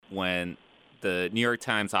when the New York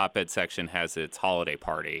Times op-ed section has its holiday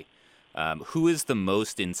party, who is the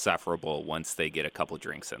most insufferable once they get a couple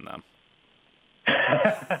drinks in them?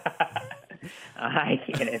 I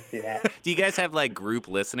can't answer that. Do you guys have like group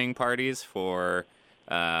listening parties for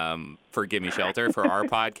Gimme Shelter for our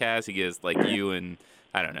podcast? You guys, like you and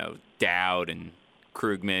I don't know, Dowd and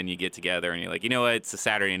Krugman, you get together and you're like, you know what? It's a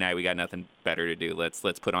Saturday night. We got nothing better to do. Let's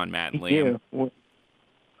put on Matt and Liam.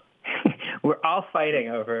 We're all fighting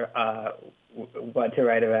over what to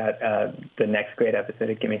write about the next great episode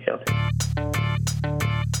of Gimme Shelter.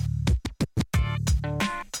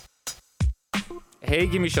 Hey,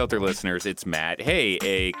 Gimme Shelter listeners, it's Matt. Hey,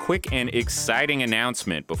 a quick and exciting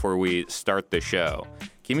announcement before we start the show.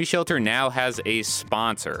 Gimme Shelter now has a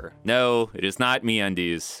sponsor. No, it is not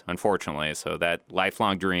MeUndies, unfortunately, so that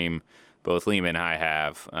lifelong dream both Liam and I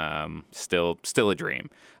have, still a dream.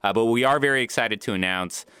 But we are very excited to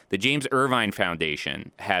announce the James Irvine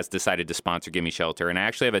Foundation has decided to sponsor Gimme Shelter, and I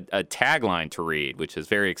actually have a tagline to read, which is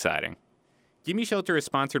very exciting. Gimme Shelter is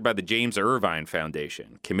sponsored by the James Irvine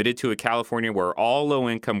Foundation, committed to a California where all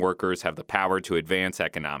low-income workers have the power to advance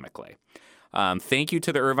economically. Thank you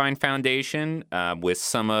to the Irvine Foundation. With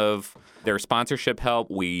some of their sponsorship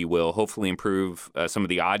help, we will hopefully improve some of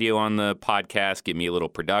the audio on the podcast, give me a little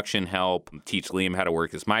production help, teach Liam how to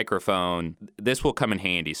work his microphone. This will come in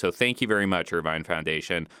handy. So thank you very much, Irvine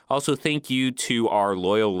Foundation. Also, thank you to our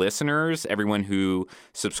loyal listeners, everyone who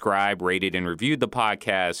subscribed, rated, and reviewed the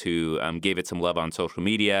podcast, who gave it some love on social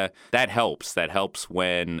media. That helps. That helps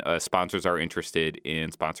when sponsors are interested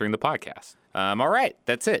in sponsoring the podcast. All right,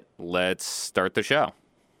 that's it. Let's start the show.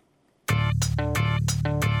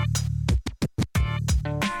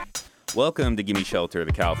 Welcome to Gimme Shelter,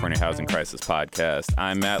 the California Housing Crisis Podcast.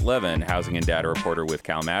 I'm Matt Levin, housing and data reporter with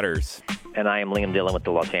Cal Matters. And I am Liam Dillon with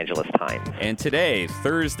the Los Angeles Times. And today,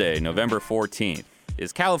 Thursday, November 14th,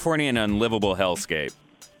 is California an unlivable hellscape?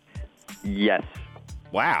 Yes.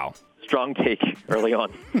 Wow. Strong take early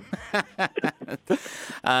on.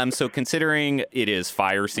 So considering it is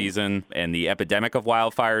fire season and the epidemic of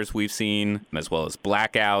wildfires we've seen, as well as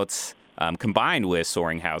blackouts, combined with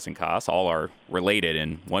soaring housing costs, all are related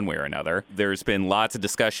in one way or another, there's been lots of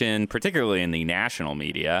discussion, particularly in the national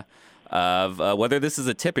media, of whether this is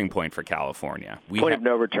a tipping point for California. Point of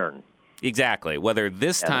no return. Exactly. Whether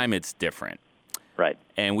this time it's different. Right.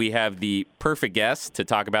 And we have the perfect guest to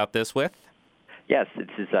talk about this with. Yes, this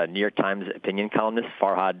is New York Times opinion columnist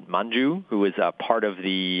Farhad Manjoo, who is part of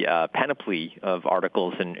the panoply of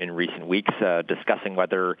articles in recent weeks discussing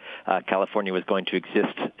whether California was going to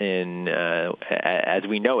exist in as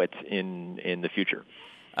we know it in the future.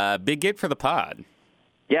 Big get for the pod.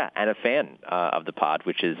 Yeah, and a fan of the pod,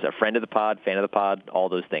 which is a friend of the pod, fan of the pod, all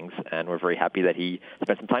those things. And we're very happy that he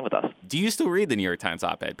spent some time with us. Do you still read the New York Times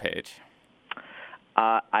op-ed page?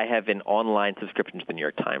 I have an online subscription to the New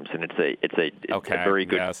York Times, and it's a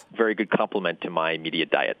very good complement to my media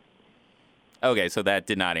diet. Okay, so that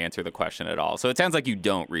did not answer the question at all. So it sounds like you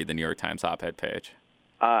don't read the New York Times op-ed page.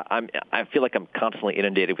 I feel like I'm constantly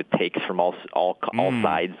inundated with takes from all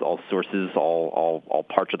sides, all sources, all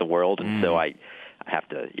parts of the world, and so you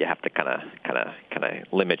have to kind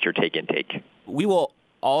of limit your take intake. We will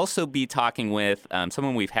also be talking with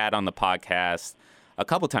someone we've had on the podcast a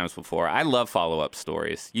couple times before. I love follow-up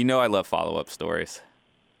stories. You know I love follow-up stories.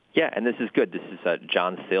 Yeah, and this is good. This is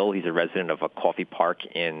John Sill. He's a resident of a coffee park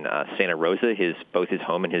in Santa Rosa. Both his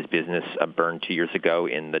home and his business burned 2 years ago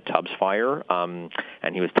in the Tubbs fire. And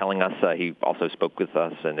he was telling us, he also spoke with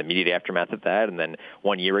us in the immediate aftermath of that. And then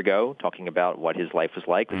 1 year ago, talking about what his life was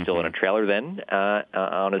like. Was still in a trailer then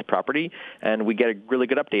on his property. And we get a really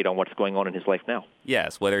good update on what's going on in his life now.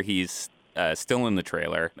 Yes, whether he's still in the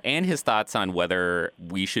trailer, and his thoughts on whether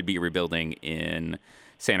we should be rebuilding in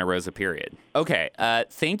Santa Rosa, period. Okay,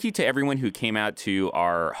 thank you to everyone who came out to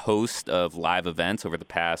our host of live events over the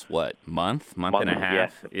past, month and a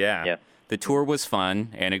half? Yeah. The tour was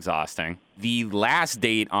fun and exhausting. The last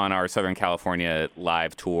date on our Southern California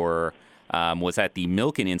live tour was at the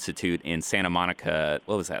Milken Institute in Santa Monica.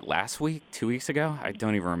 What was that, last week? 2 weeks ago? I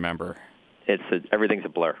don't even remember. Everything's a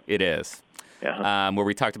blur. It is. Yeah. Where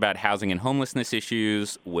we talked about housing and homelessness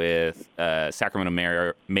issues with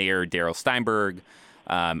Sacramento Mayor Darrell Steinberg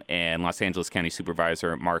and Los Angeles County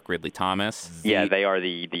Supervisor Mark Ridley Thomas. Yeah, they are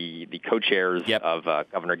the co-chairs of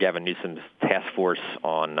Governor Gavin Newsom's task force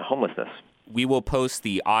on homelessness. We will post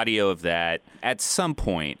the audio of that at some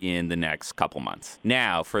point in the next couple months.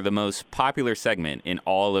 Now, for the most popular segment in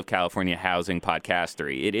all of California housing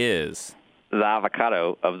podcastery, it is the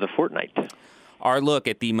avocado of the fortnight. our look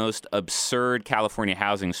at the most absurd California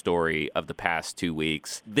housing story of the past 2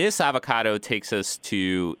 weeks. This avocado takes us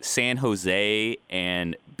to San Jose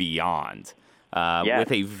and beyond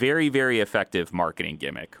with a very, very effective marketing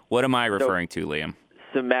gimmick. What am I referring to, Liam?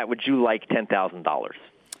 So, Matt, would you like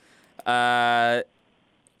 $10,000?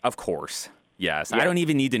 Of course. Yes. I don't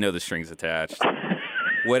even need to know the strings attached.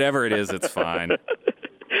 Whatever it is, it's fine.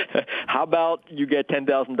 How about you get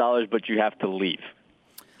 $10,000, but you have to leave?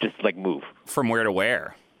 Just like move. From where to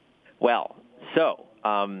where? Well, so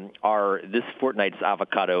this fortnight's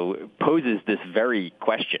avocado poses this very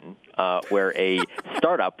question where a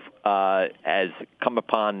startup has come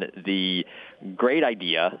upon the great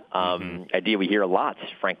idea we hear a lot,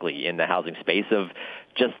 frankly, in the housing space of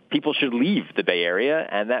just people should leave the Bay Area,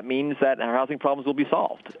 and that means that our housing problems will be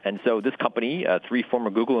solved. And so this company, 3 former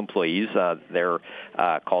Google employees, they're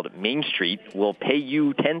called Main Street, will pay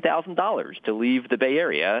you $10,000 to leave the Bay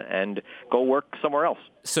Area and go work somewhere else.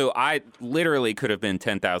 So I literally could have been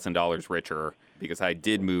 $10,000 richer because I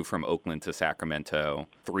did move from Oakland to Sacramento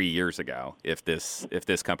 3 years ago, if this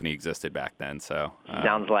company existed back then. So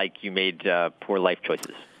sounds like you made poor life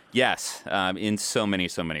choices. Yes, in so many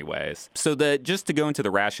ways. So just to go into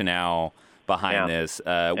the rationale behind this,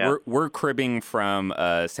 we're cribbing from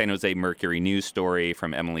a San Jose Mercury news story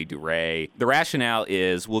from Emily Duray. The rationale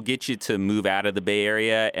is we'll get you to move out of the Bay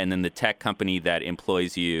Area, and then the tech company that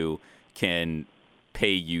employs you can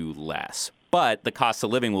pay you less. But the cost of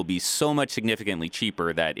living will be so much significantly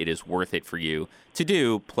cheaper that it is worth it for you to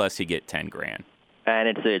do, plus you get $10,000.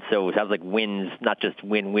 And so it sounds like wins, not just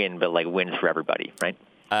win-win, but like wins for everybody, right?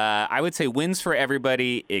 I would say wins for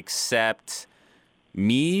everybody except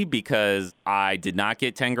me, because I did not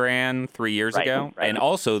get $10,000 3 years ago. Right. And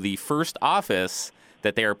also the first office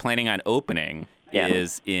that they are planning on opening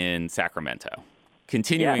is in Sacramento,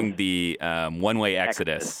 continuing the one-way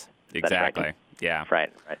exodus. Exactly. Right. Yeah. Right.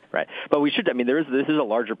 But we should, this is a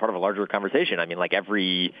larger part of a larger conversation. I mean, like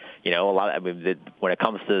when it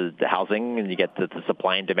comes to the housing and you get the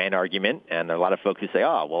supply and demand argument, and there are a lot of folks who say,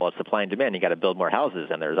 oh, well, it's supply and demand, you got to build more houses.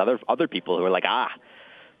 And there's other people who are like,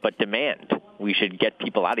 but demand, we should get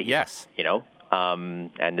people out of here. Yes.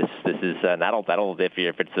 And this is that'll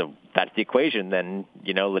that's the equation, then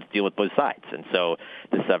let's deal with both sides. And so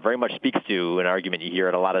this very much speaks to an argument you hear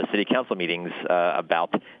at a lot of city council meetings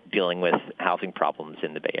about dealing with housing problems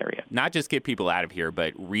in the Bay Area. Not just get people out of here,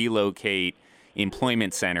 but relocate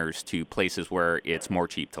employment centers to places where it's more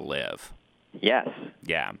cheap to live. Yes.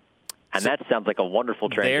 Yeah. And that sounds like a wonderful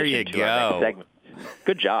transition. There you to our next segment.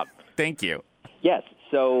 Good job. Thank you. Yes.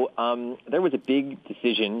 So there was a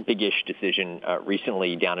big-ish decision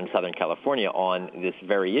recently down in Southern California on this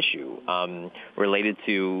very issue related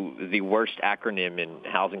to the worst acronym in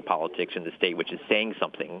housing politics in the state, which is saying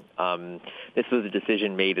something. This was a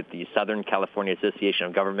decision made at the Southern California Association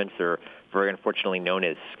of Governments, or very unfortunately known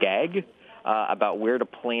as SCAG, about where to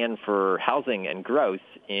plan for housing and growth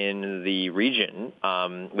in the region,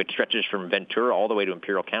 which stretches from Ventura all the way to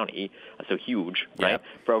Imperial County, so huge, right,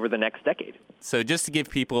 for over the next decade. So just to give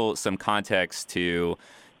people some context to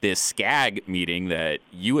this SCAG meeting that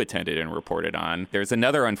you attended and reported on, there's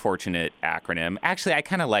another unfortunate acronym. Actually, I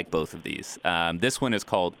kind of like both of these. This one is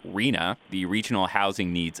called RHNA, the Regional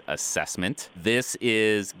Housing Needs Assessment. This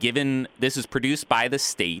is produced by the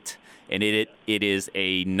state, and it is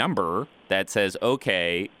a number that says,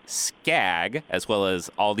 okay, SCAG, as well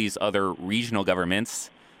as all these other regional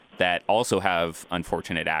governments that also have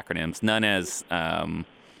unfortunate acronyms, none as,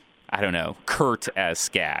 curt as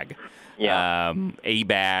SCAG. Yeah.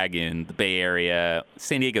 ABAG in the Bay Area,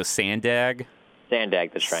 San Diego SANDAG.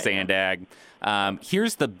 SANDAG, that's right. SANDAG.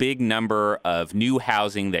 Here's the big number of new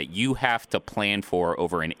housing that you have to plan for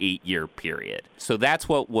over an 8-year period. So that's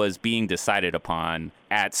what was being decided upon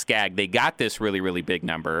at SCAG. They got this really, really big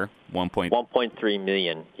number, 1.3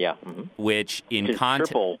 million, yeah. Mm-hmm. Which in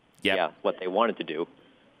triple what they wanted to do.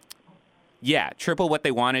 Yeah, triple what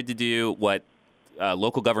they wanted to do, what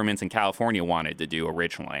local governments in California wanted to do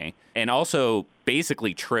originally, and also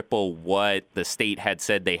basically triple what the state had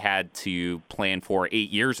said they had to plan for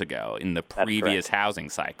 8 years ago in the previous housing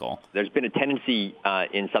cycle. There's been a tendency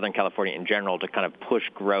in Southern California in general to kind of push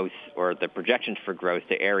growth, or the projections for growth,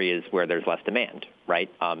 to areas where there's less demand, right?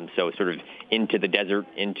 So sort of into the desert,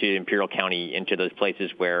 into Imperial County, into those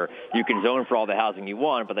places where you can zone for all the housing you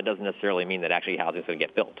want, but that doesn't necessarily mean that actually housing is going to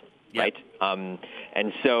get built. Right.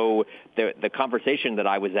 And so the conversation that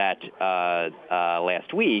I was at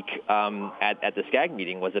last week at at the SCAG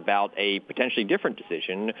meeting was about a potentially different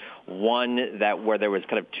decision, one that where there was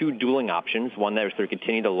kind of two dueling options, one that was to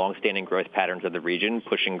continue the longstanding growth patterns of the region,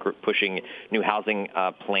 pushing new housing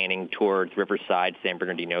planning towards Riverside, San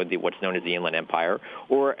Bernardino, what's known as the Inland Empire,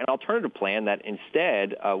 or an alternative plan that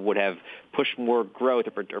instead would have pushed more growth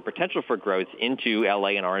or potential for growth into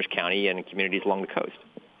L.A. and Orange County and communities along the coast.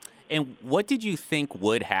 And what did you think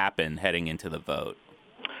would happen heading into the vote?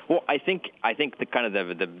 Well, I think the kind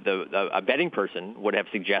of a betting person would have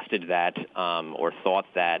suggested that or thought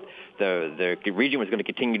that the region was going to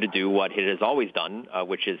continue to do what it has always done,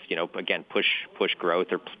 which is again push growth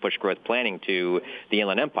or push growth planning to the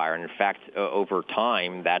Inland Empire. And in fact, over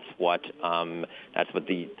time, that's what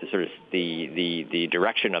the sort of the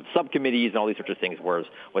direction of subcommittees and all these sorts of things was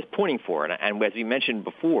pointing for. And as we mentioned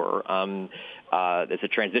before, there's a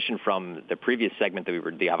transition from the previous segment that we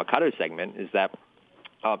were the avocado segment is that.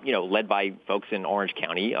 Led by folks in Orange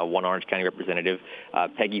County, one Orange County representative,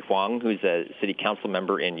 Peggy Huang, who's a city council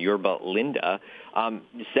member in Yorba Linda,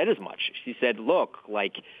 said as much. She said, look,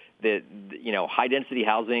 like the high-density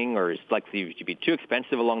housing or is likely to be too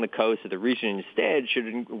expensive along the coast, so the region instead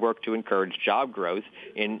should work to encourage job growth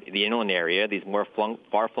in the inland area, these more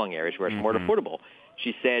far-flung areas where it's more affordable.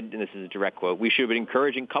 She said, and this is a direct quote, we should be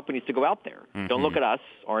encouraging companies to go out there. Mm-hmm. Don't look at us,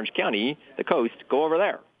 Orange County, the coast, go over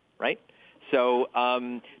there, right? So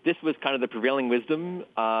this was kind of the prevailing wisdom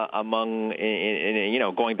among,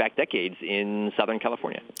 going back decades in Southern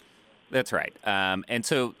California. That's right. And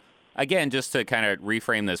so, again, just to kind of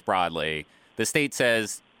reframe this broadly, the state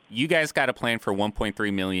says, you guys got a plan for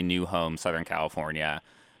 1.3 million new homes, Southern California.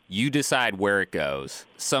 You decide where it goes.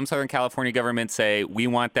 Some Southern California governments say, we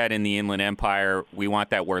want that in the Inland Empire. We want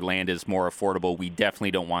that where land is more affordable. We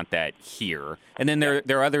definitely don't want that here. And then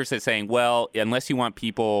there are others that are saying, well, unless you want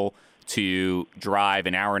people to drive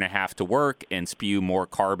an hour and a half to work and spew more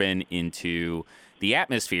carbon into the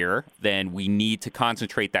atmosphere, then we need to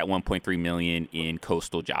concentrate that 1.3 million in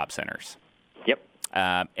coastal job centers. Yep.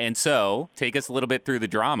 And so take us a little bit through the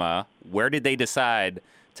drama. Where did they decide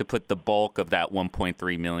to put the bulk of that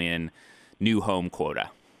 1.3 million new home quota?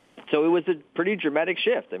 So it was a pretty dramatic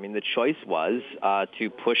shift. I mean, the choice was to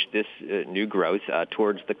push this new growth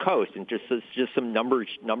towards the coast. And just some numbers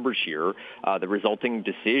here, the resulting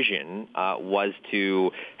decision was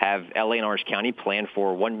to have L.A. and Orange County plan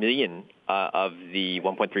for 1 million of the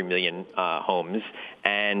 1.3 million homes,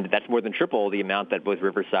 and that's more than triple the amount that both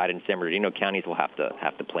Riverside and San Bernardino counties will have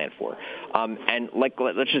to plan for. And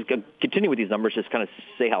let's just continue with these numbers, just kind of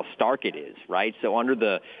say how stark it is, right? So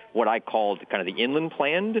under what I called kind of the inland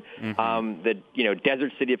plan, the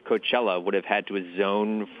desert city of Coachella would have had to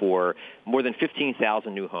zone for more than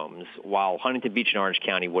 15,000 new homes, while Huntington Beach and Orange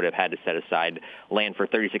County would have had to set aside land for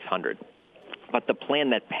 3,600. But the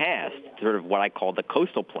plan that passed, sort of what I call the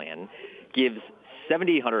coastal plan, gives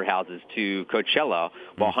 7,800 houses to Coachella,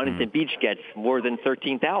 while Huntington Beach gets more than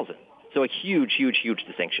 13,000. So a huge, huge, huge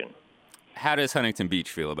distinction. How does Huntington Beach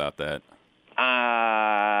feel about that?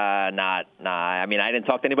 I mean, I didn't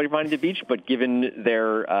talk to anybody from Huntington Beach, but given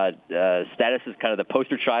their status as kind of the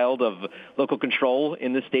poster child of local control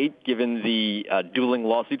in the state, given the dueling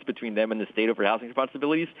lawsuits between them and the state over housing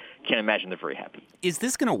responsibilities, can't imagine they're very happy. Is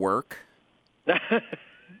this going to work?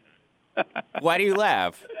 Why do you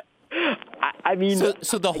laugh? I mean...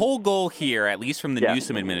 So the whole goal here, at least from the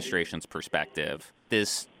Newsom administration's perspective,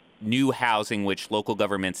 this new housing which local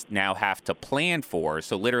governments now have to plan for,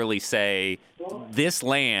 so literally say this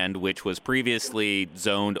land which was previously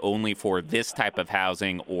zoned only for this type of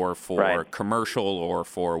housing or for commercial or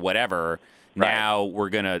for whatever, now we're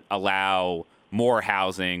going to allow more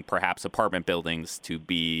housing, perhaps apartment buildings, to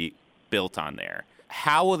be built on there.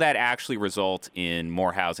 How will that actually result in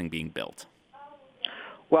more housing being built?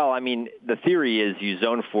 Well, I mean, the theory is you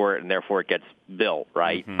zone for it and therefore it gets built,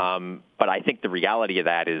 right? Mm-hmm. But I think the reality of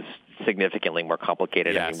that is significantly more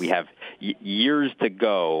complicated. Yes. I mean, we have years to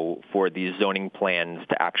go for these zoning plans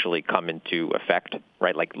to actually come into effect,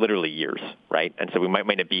 right? Like literally years, right? And so we might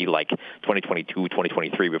be like 2022,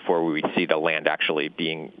 2023 before we see the land actually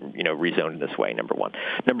being, rezoned in this way, number one.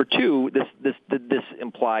 Number two, this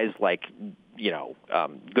implies like,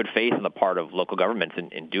 good faith on the part of local governments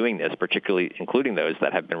in doing this, particularly including those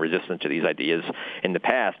that have been resistant to these ideas in the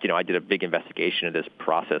past. I did a big investigation of this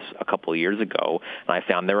process a couple of years ago, and I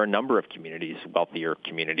found there are a number of communities, wealthier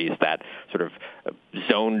communities, that sort of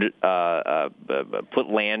zoned, put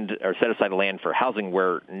land or set aside land for housing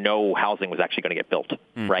where no housing was actually going to get built,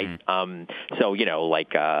 right? So,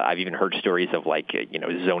 I've even heard stories of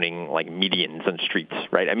zoning like medians on streets,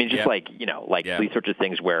 right? I mean, just these sorts of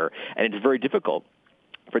things where, and it's very difficult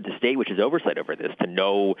for the state, which has oversight over this, to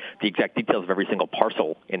know the exact details of every single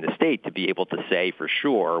parcel in the state, to be able to say for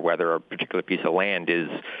sure whether a particular piece of land is,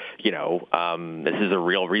 this is a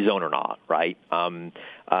real rezone or not, right?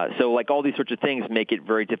 So like all these sorts of things make it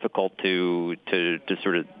very difficult to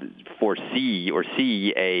sort of foresee or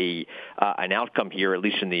see an outcome here, at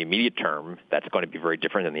least in the immediate term, that's going to be very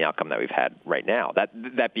different than the outcome that we've had right now.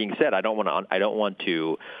 That being said, I don't want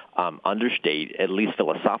to understate, at least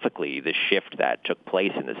philosophically, the shift that took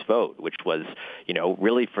place in this vote, which was,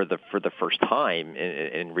 really for the first time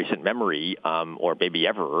in recent memory, or maybe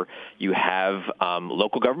ever, you have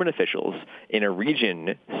local government officials in a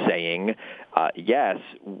region saying, yes,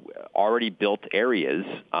 already built areas,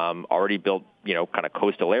 kind of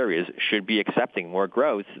coastal areas should be accepting more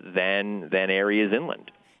growth than areas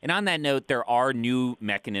inland. And on that note, there are new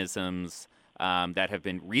mechanisms that have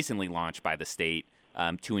been recently launched by the state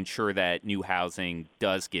to ensure that new housing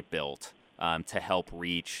does get built to help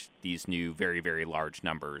reach these new very, very large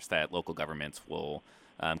numbers that local governments will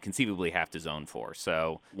conceivably have to zone for.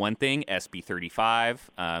 So one thing, SB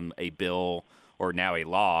 35, a bill or now a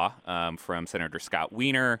law from Senator Scott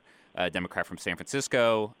Wiener, a Democrat from San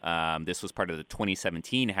Francisco. This was part of the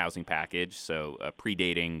 2017 housing package, so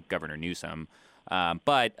predating Governor Newsom.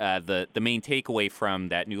 But the main takeaway from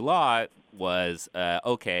that new law was,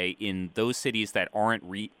 in those cities that aren't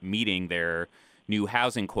meeting their new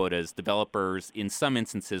housing quotas, developers in some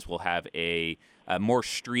instances will have a more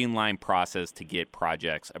streamlined process to get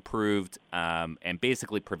projects approved and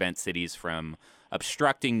basically prevent cities from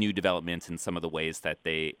obstructing new developments in some of the ways that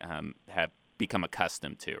they have become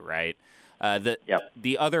accustomed to, right?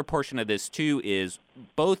 The other portion of this, too, is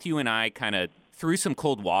both you and I kind of threw some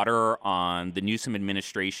cold water on the Newsom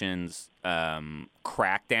administration's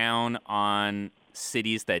crackdown on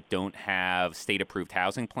cities that don't have state-approved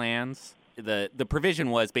housing plans. The provision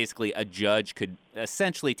was basically a judge could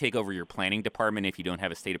essentially take over your planning department if you don't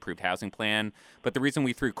have a state-approved housing plan. But the reason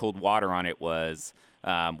we threw cold water on it was,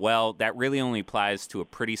 that really only applies to a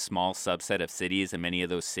pretty small subset of cities, and many of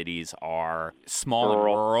those cities are small and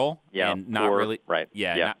rural, and not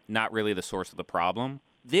not really the source of the problem.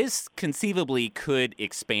 This conceivably could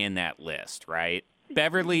expand that list, right?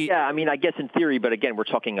 Beverly. Yeah, I mean, I guess in theory, but again, we're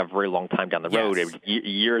talking a very long time down the road. It was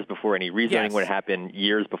years before any rezoning would happen,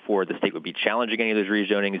 years before the state would be challenging any of those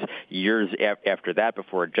rezonings, years after that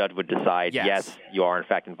before a judge would decide, yes, you are in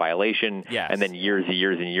fact in violation, and then years and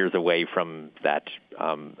years and years away from that,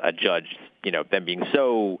 a judge, them being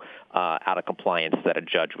so out of compliance that a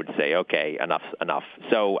judge would say, okay, enough.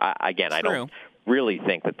 So again, I don't really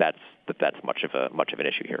think that's much of an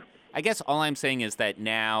issue here. I guess all I'm saying is that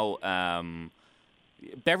now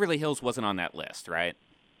Beverly Hills wasn't on that list, right?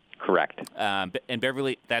 Correct. And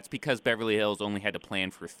that's because Beverly Hills only had to plan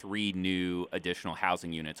for 3 new additional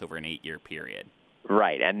housing units over an 8-year period.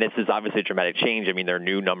 Right, and this is obviously a dramatic change. I mean, their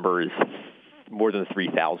new number is more than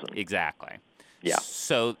 3,000. Exactly. Yeah.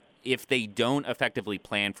 So if they don't effectively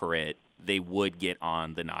plan for it, they would get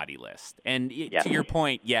on the naughty list. And to your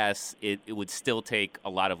point, yes, it would still take a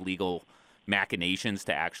lot of legal machinations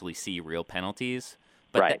to actually see real penalties.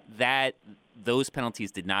 But those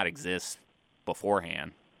penalties did not exist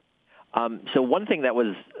beforehand. So one thing that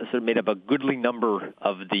was sort of made up a goodly number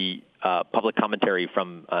of the public commentary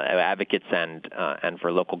from advocates and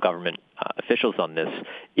for local government officials on this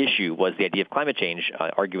issue was the idea of climate change,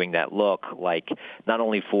 arguing that, look, like not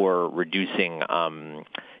only for reducing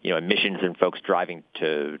emissions and folks driving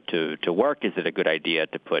to work is it a good idea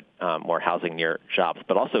to put more housing near jobs,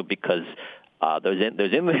 but also because those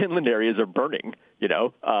inland areas are burning,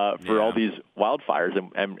 for all these wildfires,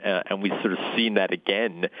 and we've sort of seen that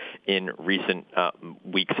again in recent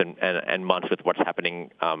weeks and months with what's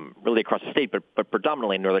happening really across the state, but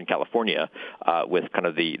predominantly in Northern California with kind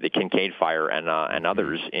of the Kincade fire and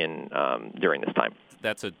others during this time.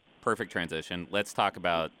 That's a perfect transition. Let's talk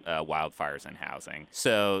about wildfires and housing.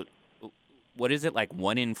 So, what is it, like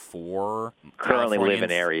 1 in 4 currently live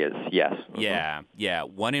in areas? Yes. Mm-hmm. Yeah.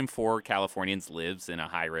 1 in 4 Californians lives in a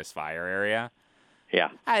high-risk fire area. Yeah.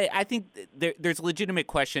 I think there's a legitimate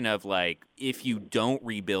question of, like, if you don't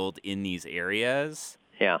rebuild in these areas,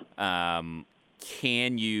 can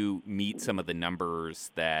you meet some of the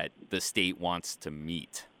numbers that the state wants to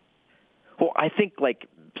meet? Well, I think,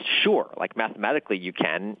 sure, mathematically you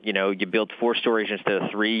can. You build 4 stories instead of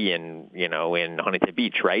 3 in Huntington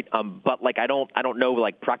Beach, right? But I don't know,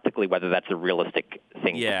 practically whether that's a realistic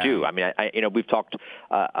thing to do. I mean, we've talked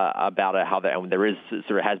about how there is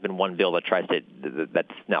sort of has been one bill that that's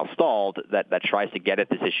now stalled that tries to get at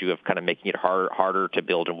this issue of kind of making it harder to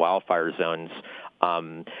build in wildfire zones.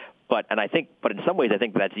 But in some ways, I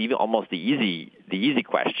think that's even almost the easy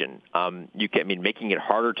question. Making it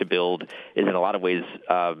harder to build is in a lot of ways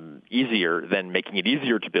easier than making it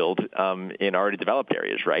easier to build in already developed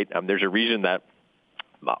areas, right? There's a reason that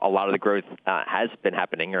a lot of the growth has been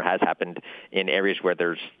happening or has happened in areas where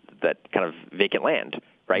there's that kind of vacant land,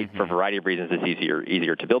 right? Mm-hmm. For a variety of reasons, it's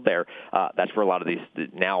easier to build there. That's where a lot of these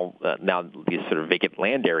now these sort of vacant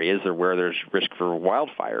land areas are where there's risk for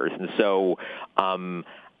wildfires. And so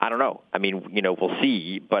I don't know. I mean, we'll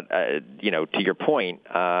see. But, to your point,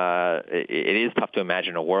 it is tough to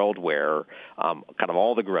imagine a world where kind of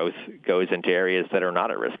all the growth goes into areas that are not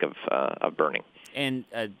at risk of burning. And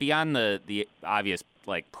beyond the obvious,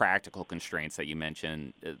 practical constraints that you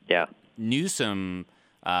mentioned, Newsom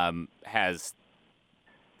hasn't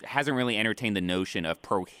really entertained the notion of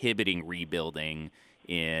prohibiting rebuilding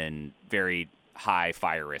in very high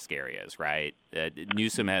fire risk areas, right?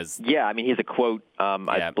 Newsom has... Yeah, he has a quote,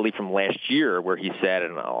 I believe from last year, where he said,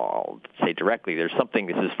 and I'll say directly, there's something,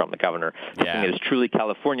 this is from the governor, something that is truly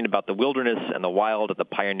Californian about the wilderness and the wild and the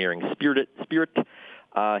pioneering spirit.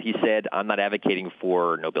 He said, I'm not advocating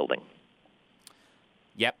for no building.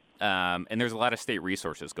 Yep. And there's a lot of state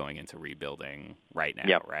resources going into rebuilding right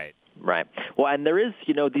now, right? Right. Well, and there is,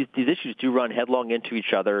 these issues do run headlong into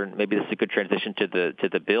each other, and maybe this is a good transition to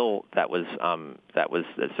the bill that was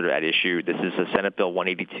sort of at issue. This is a Senate Bill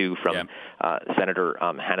 182 from Senator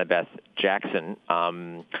Hannah Beth Jackson,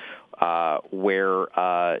 where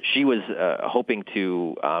she was hoping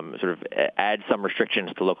to sort of add some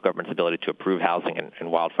restrictions to local government's ability to approve housing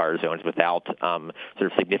in wildfire zones without sort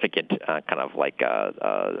of significant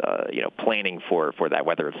planning for that,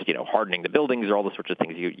 whether it's hardening the buildings or all the sorts of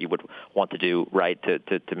things you would want to do, right,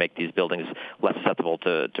 to make these buildings less susceptible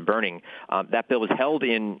to burning. That bill was held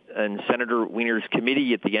in Senator Wiener's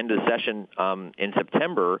committee at the end of the session in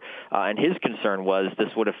September, and his concern was this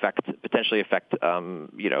would potentially affect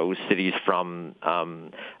cities from,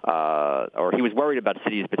 or he was worried about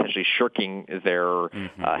cities potentially shirking their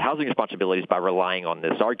housing responsibilities by relying on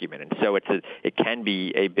this argument. And so it can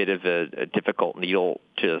be a bit of a difficult needle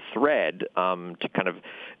to thread to kind of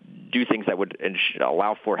do things that would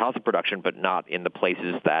allow for housing production, but not in the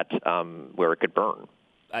places that where it could burn.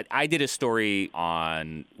 I did a story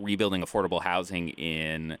on rebuilding affordable housing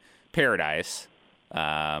in Paradise.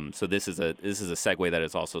 So this is a segue that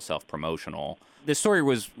is also self-promotional. The story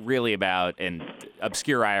was really about an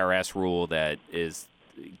obscure IRS rule that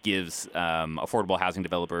gives affordable housing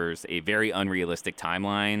developers a very unrealistic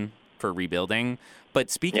timeline for rebuilding. But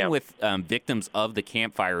speaking with victims of the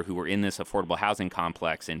Camp Fire who were in this affordable housing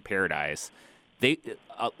complex in Paradise,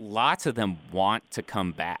 lots of them want to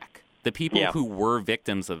come back. The people who were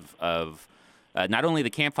victims of not only the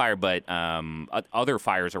Camp Fire but other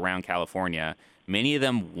fires around California, many of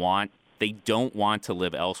them they don't want to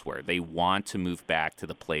live elsewhere. They want to move back to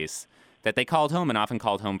the place that they called home and often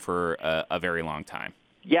called home for a very long time.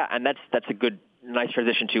 Yeah, and that's a nice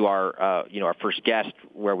transition to our first guest,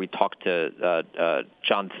 where we talked to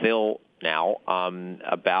John Thill now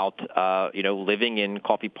about living in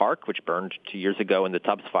Coffey Park, which burned 2 years ago in the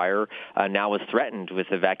Tubbs Fire, now was threatened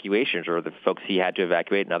with evacuations, or the folks he had to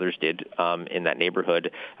evacuate and others did in that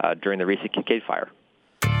neighborhood during the recent Kincaid Fire.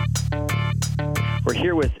 We're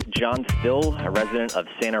here with John Thill, a resident of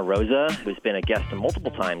Santa Rosa, who's been a guest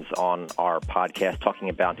multiple times on our podcast, talking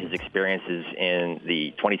about his experiences in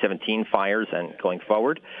the 2017 fires and going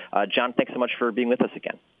forward. John, thanks so much for being with us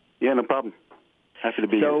again. Yeah, no problem. Happy to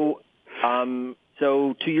be here.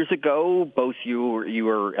 So 2 years ago, both you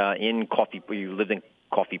were in Coffey. You lived in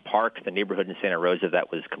Coffey Park, the neighborhood in Santa Rosa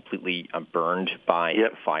that was completely burned by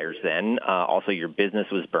fires then. Also, your business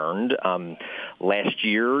was burned. Last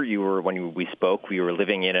year, when we spoke, we were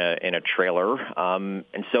living in a trailer.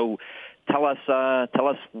 And so tell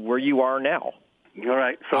us where you are now. All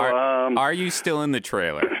right. So are you still in the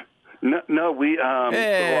trailer? No, we so our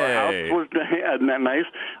house was isn't that nice?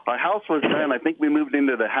 Our house was done. I think we moved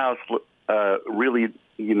into the house really,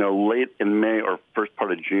 late in May or first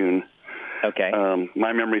part of June. Okay.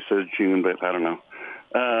 My memory says June, but I don't know.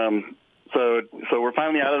 So we're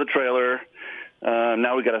finally out of the trailer.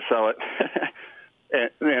 Now we got to sell it,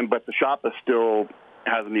 but the shop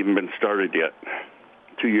hasn't even been started yet.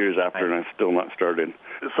 2 years after, and it's still not started.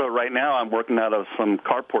 So right now I'm working out of some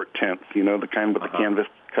carport tents, the kind with the canvas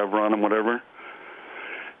cover on them, whatever.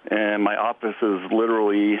 And my office is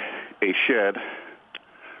literally a shed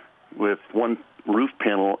with one roof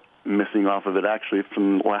panel missing off of it, actually,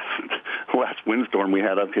 from last windstorm we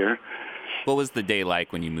had up here. What was the day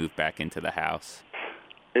like when you moved back into the house?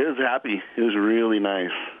 It was happy. It was really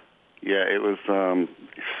nice. Yeah, it was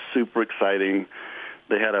super exciting.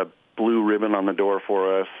 They had a blue ribbon on the door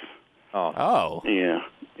for us. Oh.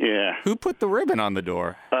 Yeah. Who put the ribbon on the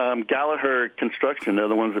door? Gallagher Construction. They're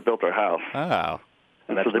the ones that built our house. Oh.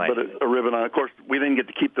 And That's so they nice. put a ribbon on. Of course, we didn't get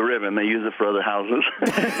to keep the ribbon. They use it for other houses.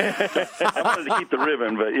 I wanted to keep the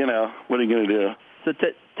ribbon, but, what are you going to do? So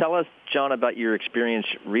tell us, John, about your experience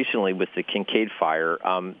recently with the Kincade fire.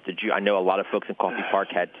 I know a lot of folks in Coffey Park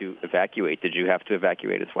had to evacuate. Did you have to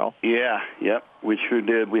evacuate as well? Yeah, yep, we sure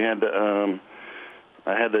did. We had to,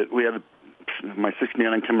 my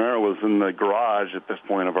 69 Camaro was in the garage at this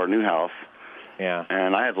point of our new house. Yeah.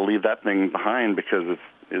 And I had to leave that thing behind because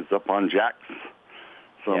it's up on jacks.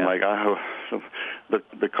 So I'm like, so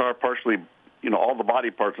the car partially, all the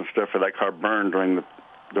body parts and stuff for that car burned during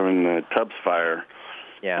the Tubbs fire.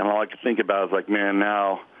 Yeah. And all I could think about is like, man,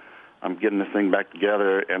 now I'm getting this thing back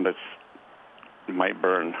together, and it might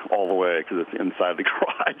burn all the way because it's inside the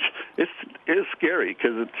garage. It is scary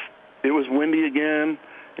because it was windy again.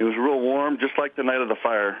 It was real warm, just like the night of the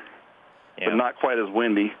fire, but not quite as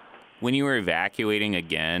windy. When you were evacuating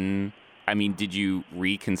again, did you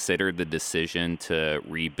reconsider the decision to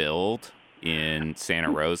rebuild in Santa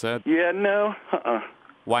Rosa? Yeah, no.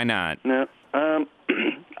 Why not? No.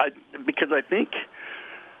 Because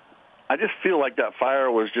I just feel like that fire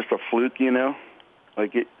was just a fluke,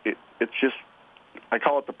 Like it's just, I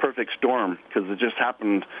call it the perfect storm because it just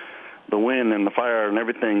happened, the wind and the fire and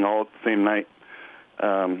everything all at the same night.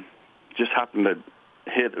 Just happened to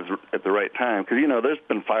hit at the right time. Because, there's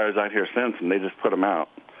been fires out here since, and they just put them out.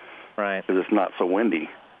 Right. Because it's not so windy.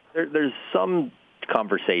 There's some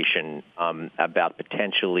conversation about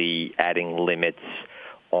potentially adding limits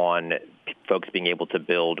on folks being able to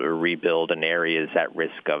build or rebuild in areas at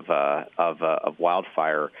risk of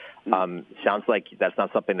wildfire. Sounds like that's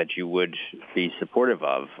not something that you would be supportive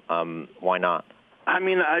of. Why not?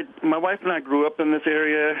 My wife and I grew up in this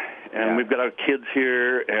area, and we've got our kids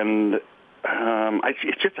here, and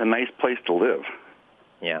it's just a nice place to live.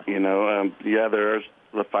 Yeah. There's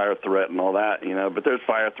the fire threat and all that, but there's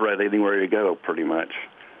fire threat anywhere you go, pretty much.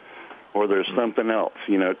 Or there's something else,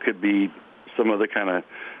 it could be some other kind of,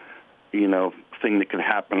 thing that could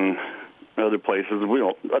happen in other places.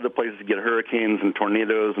 Other places get hurricanes and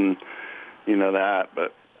tornadoes and, that,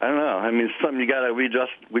 but I don't know. It's something we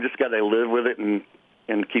just got to live with it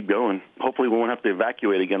and keep going. Hopefully we won't have to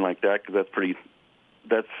evacuate again like that, because that's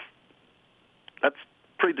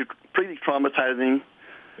pretty traumatizing.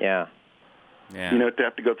 Yeah. Yeah. To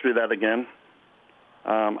have to go through that again.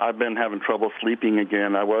 I've been having trouble sleeping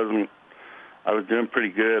again. I was doing pretty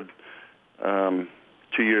good 2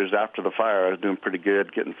 years after the fire. I was doing pretty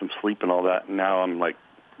good, getting some sleep and all that. And now I'm like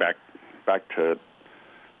back to,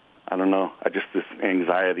 I don't know, this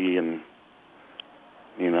anxiety and,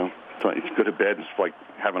 so it's go to bed and it's like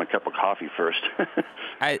having a cup of coffee first.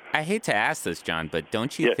 I hate to ask this, John, but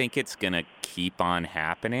don't you think it's going to keep on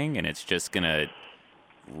happening and it's just going to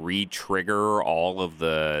re-trigger all of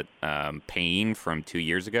the pain from 2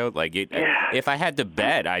 years ago? If I had to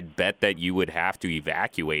bet, I'd bet that you would have to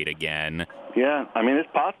evacuate again. Yeah, it's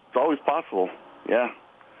always possible. Yeah.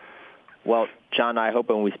 Well, John, I hope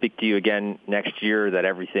when we speak to you again next year that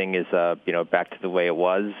everything is, back to the way it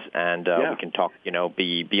was, and we can talk,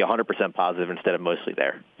 be 100% positive instead of mostly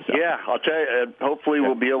there. So. Yeah, I'll tell you. Hopefully,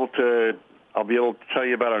 I'll be able to tell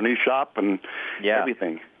you about our new shop and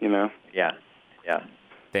everything. Yeah.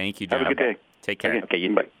 Thank you, John. Have a good day. Take care. Okay,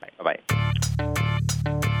 you bye. Bye.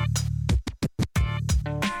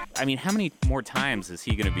 How many more times is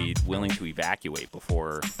he going to be willing to evacuate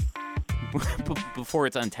before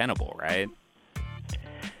it's untenable, right?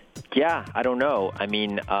 Yeah, I don't know.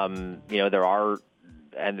 There are,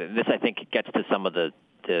 and this I think gets to some of the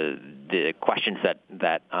questions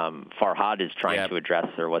that Farhad is trying to address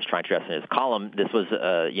or was trying to address in his column. This was,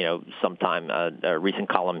 sometime a recent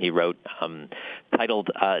column he wrote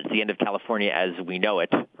titled "It's the End of California as We Know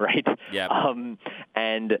It," right? Yeah.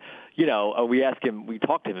 And we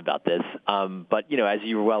talked to him about this, but as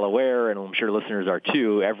you were well aware, and I'm sure listeners are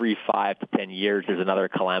too, every 5 to 10 years there's another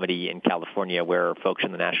calamity in California where folks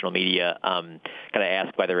in the national media kind of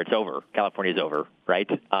ask whether it's over. California's over, right?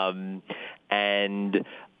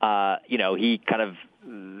 He kind of,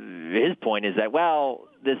 his point is that, well,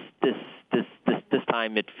 this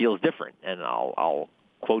time it feels different, and I'll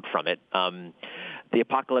quote from it. The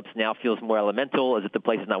apocalypse now feels more elemental, as if the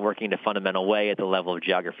place is not working in a fundamental way at the level of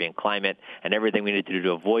geography and climate, and everything we need to do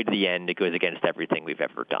to avoid the end, it goes against everything we've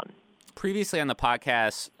ever done. Previously on the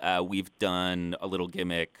podcast, we've done a little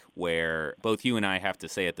gimmick where both you and I have to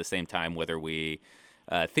say at the same time whether we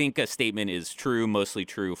think a statement is true, mostly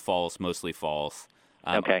true, false, mostly false.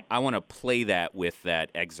 Okay. I want to play that with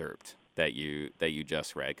that excerpt that you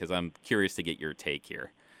just read, because I'm curious to get your take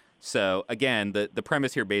here. So again, the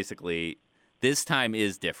premise here basically, this time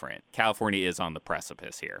is different. California is on the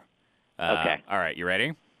precipice here. Okay. All right, you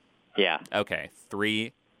ready? Yeah. Okay,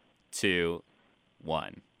 3, 2,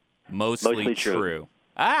 1. Mostly true.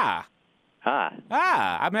 Ah,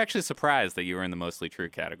 I'm actually surprised that you were in the mostly true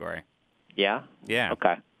category. Yeah? Yeah.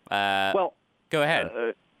 Okay. Well, go ahead.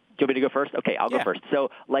 Do you want me to go first? Okay, I'll go first.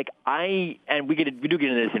 So, like, we do get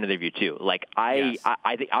into this interview too. Like, I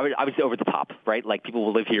think I was over the top, right? Like, people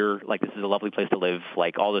will live here. Like, this is a lovely place to live.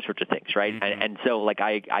 Like, all those sorts of things, right? Mm-hmm. And so, like,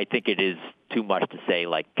 I think it is too much to say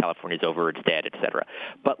like California's over, it's dead, et cetera.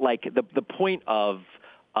 But like the point of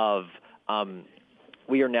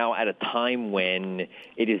we are now at a time when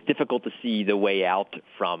it is difficult to see the way out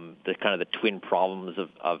from the kind of the twin problems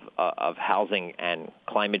of housing and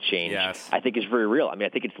climate change. Yes. I think is very real. I mean, I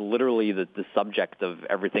think it's literally the subject of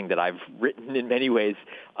everything that I've written in many ways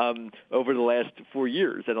over the last 4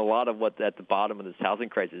 years. And a lot of what's at the bottom of this housing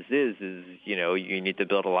crisis is you need to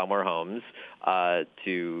build a lot more homes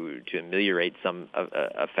to ameliorate some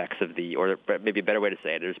effects of or maybe a better way to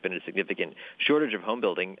say it, there's been a significant shortage of home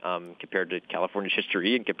building compared to California's history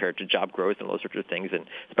and compared to job growth and those sorts of things, and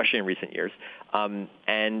especially in recent years. And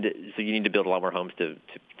so you need to build a lot more homes to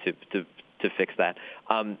fix that.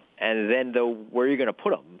 And then, though, where are you going to put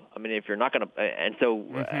them? I mean, if you're not going to, and so,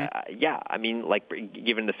 I mean, like,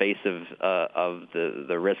 given the face of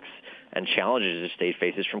the risks and challenges the state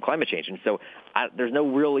faces from climate change, and so there's no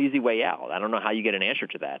real easy way out. I don't know how you get an answer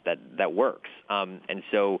to that works. And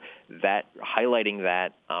so that highlighting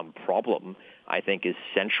that problem, I think, is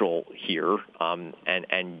central here,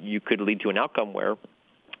 and you could lead to an outcome where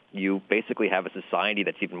you basically have a society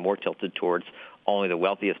that's even more tilted towards only the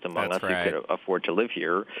wealthiest among us who could afford to live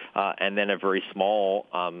here, and then a very small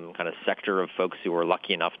kind of sector of folks who are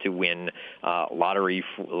lucky enough to win lottery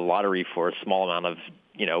for a small amount of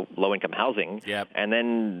low-income housing, and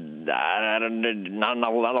then not a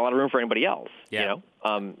lot of room for anybody else.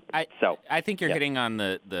 I think you're hitting on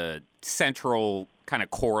the central kind of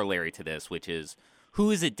corollary to this, which is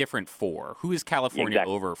who is it different for? Who is California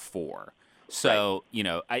over for? So,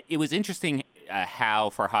 it was interesting how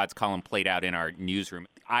Farhad's column played out in our newsroom.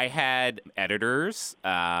 I had editors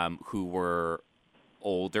who were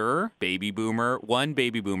older, one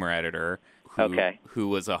baby boomer editor who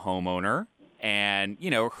was a homeowner. And,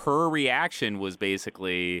 her reaction was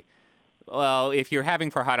basically, well, if you're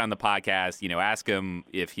having Farhad on the podcast, ask him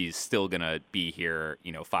if he's still going to be here,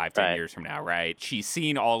 5-10 years from now, right? She's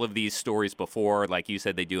seen all of these stories before. Like you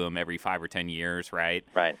said, they do them every 5 or 10 years, right?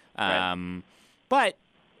 Right. But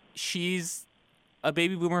she's a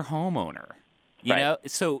baby boomer homeowner, you know?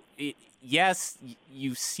 So, yes,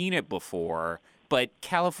 you've seen it before, but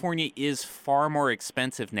California is far more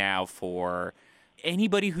expensive now for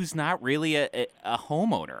anybody who's not really a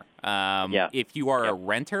homeowner. If you are a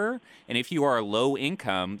renter and if you are low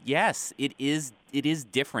income, yes, it is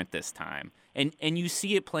different this time. And you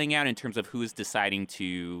see it playing out in terms of who is deciding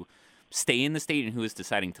to stay in the state and who is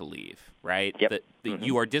deciding to leave, right? Yep.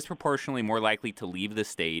 You are disproportionately more likely to leave the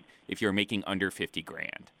state if you're making under $50,000.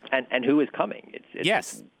 And who is coming?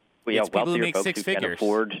 Yes. It's people who make six figures.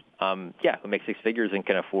 Who make six figures and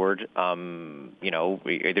can afford,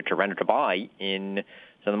 either to rent or to buy in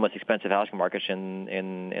some of the most expensive housing markets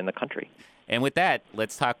in the country. And with that,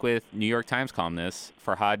 let's talk with New York Times columnist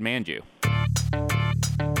Farhad Manjoo.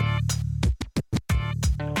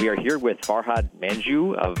 We are here with Farhad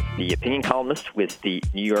Manjoo, of the opinion columnist with the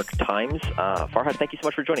New York Times. Farhad, thank you so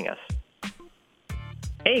much for joining us.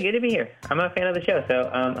 Hey, good to be here. I'm a fan of the show, so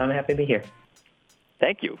I'm happy to be here.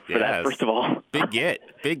 Thank you for that, first of all. Big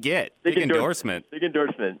endorsement. Big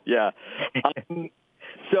endorsement, yeah.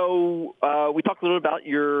 So we talked a little about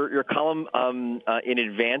your column in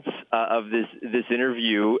advance of this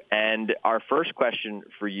interview, and our first question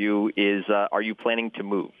for you is, are you planning to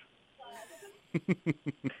move?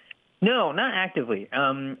 No, not actively.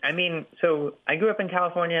 So I grew up in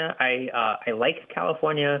California. I like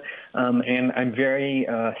California, and I'm very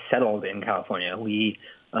settled in California. We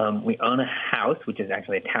own a house, which is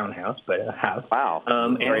actually a townhouse, but a house. Wow.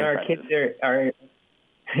 And our kids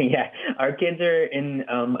our kids are in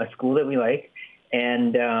a school that we like,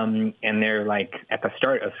 and they're like at the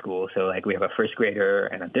start of school. So like we have a first grader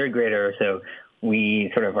and a third grader. So we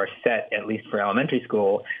sort of are set, at least for elementary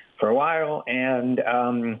school, for a while. And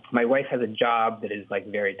my wife has a job that is like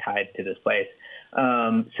very tied to this place.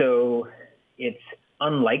 So it's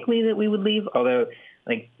unlikely that we would leave, although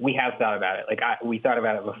like we have thought about it. Like we thought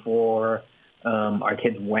about it before our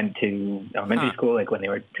kids went to elementary school, like when they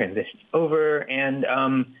were transitioned over. And,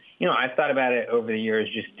 I've thought about it over the years,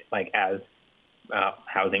 just like as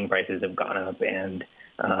housing prices have gone up and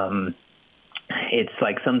it's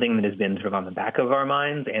like something that has been sort of on the back of our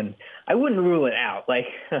minds, and I wouldn't rule it out. Like,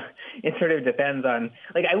 it sort of depends on,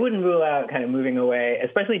 like, I wouldn't rule out kind of moving away,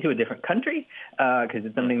 especially to a different country, because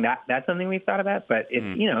it's something that's something we've thought about. But it's,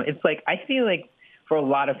 it's like, I feel like for a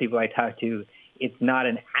lot of people I talk to, it's not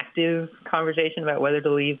an active conversation about whether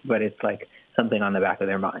to leave, but it's like something on the back of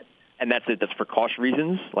their mind. And that's it. That's for cost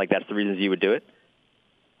reasons. Like, that's the reasons you would do it.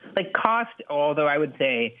 Like cost, although I would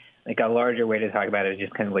say like a larger way to talk about it is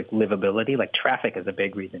just kind of like livability. Like traffic is a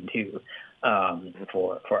big reason too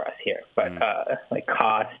for us here. But like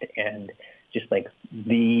cost and just like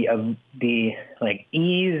the like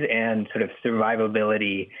ease and sort of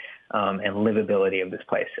survivability and livability of this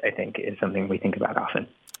place, I think, is something we think about often.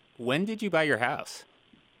 When did you buy your house?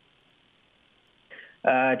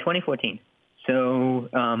 2014. So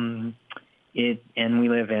and we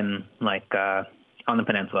live in like on the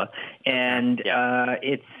peninsula, and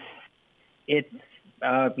it's been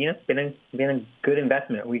a good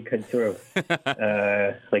investment. We could sort of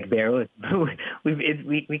like barely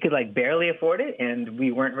we could like barely afford it, and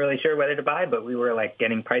we weren't really sure whether to buy, but we were like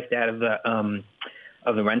getting priced out of the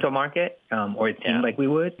rental market, or it seemed like we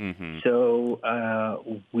would. Mm-hmm.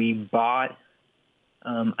 So we bought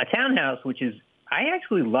a townhouse, which is I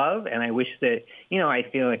actually love, and I wish that I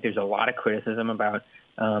feel like there's a lot of criticism about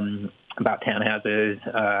townhouses,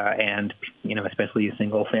 and especially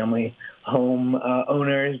single family home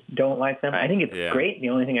owners don't like them. I think it's great. The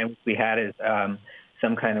only thing I wish we had is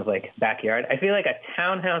some kind of like backyard. I feel like a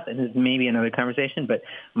townhouse, and this is maybe another conversation, but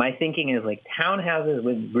my thinking is like townhouses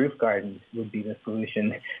with roof gardens would be the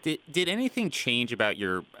solution. Did anything change about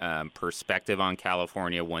your perspective on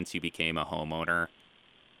California once you became a homeowner?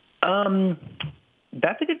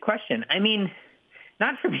 That's a good question. I mean,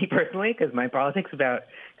 not for me personally, because my politics about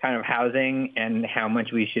kind of housing and how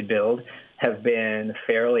much we should build have been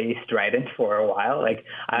fairly strident for a while. Like,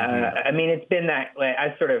 I mean, it's been that like,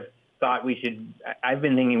 I sort of thought I've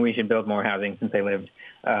been thinking we should build more housing since I lived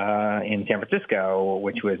in San Francisco,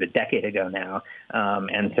 which was a decade ago now.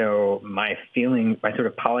 And so my sort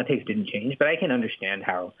of politics didn't change, but I can understand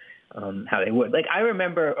how they would. Like, I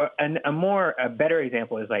remember a better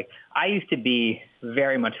example is like, I used to be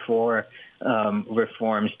very much for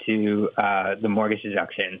reforms to the mortgage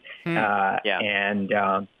deduction and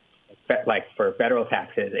like for federal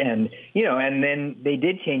taxes. And, and then they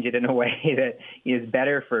did change it in a way that is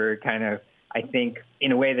better for kind of, I think,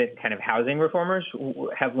 in a way that kind of housing reformers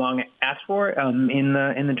have long asked for in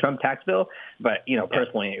the Trump tax bill. But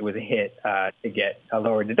personally, it was a hit to get a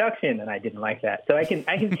lower deduction, and I didn't like that. So I can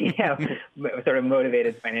see how sort of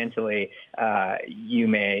motivated financially you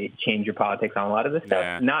may change your politics on a lot of this stuff.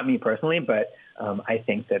 Yeah. Not me personally, but I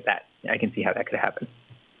think that I can see how that could happen.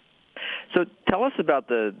 So tell us about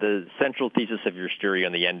the central thesis of your story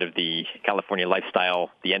on the end of the California lifestyle,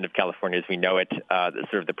 the end of California as we know it,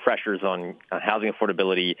 sort of the pressures on housing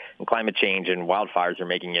affordability and climate change and wildfires are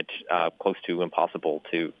making it close to impossible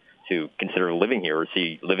to consider living here or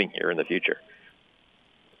see living here in the future.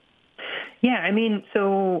 Yeah, I mean,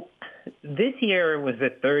 so this year was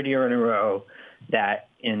the third year in a row that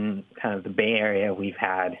in kind of the Bay Area we've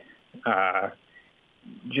had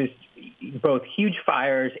just both huge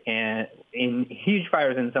fires in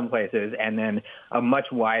some places, and then a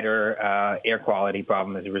much wider air quality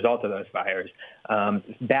problem as a result of those fires.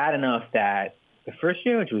 Bad enough that the first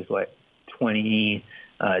year, which was what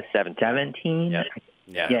 2017,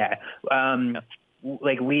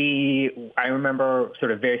 I remember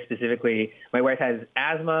sort of very specifically, my wife has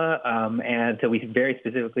asthma, and so we very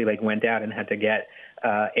specifically like went out and had to get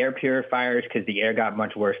air purifiers because the air got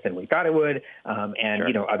much worse than we thought it would,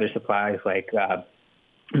 and other supplies like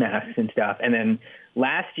masks and stuff. And then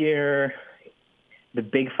last year, the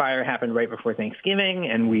big fire happened right before Thanksgiving,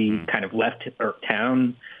 and we kind of left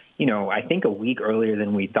town, I think a week earlier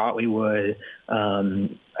than we thought we would.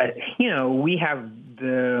 We have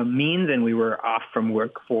the means, and we were off from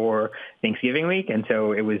work for Thanksgiving week, and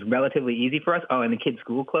so it was relatively easy for us. Oh, and the kids'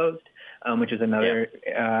 school closed, which is another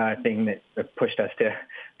thing that pushed us to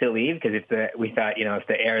leave, because we thought, if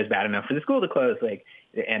the air is bad enough for the school to close,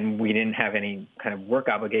 and we didn't have any kind of work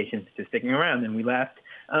obligations to sticking around, then we left.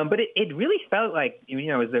 But it really felt like,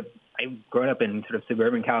 I've grown up in sort of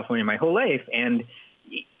suburban California my whole life, and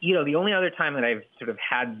the only other time that I've sort of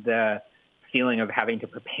had the feeling of having to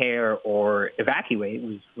prepare or evacuate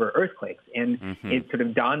was for earthquakes. And it sort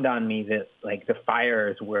of dawned on me that like the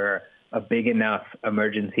fires were a big enough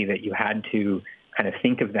emergency that you had to kind of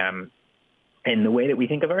think of them in the way that we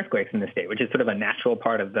think of earthquakes in the state, which is sort of a natural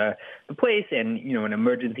part of the place, and, an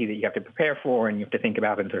emergency that you have to prepare for and you have to think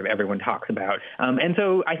about and sort of everyone talks about. And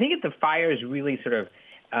so I think the fires really sort of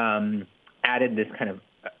added this kind of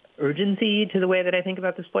urgency to the way that I think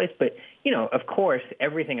about this place. But, of course,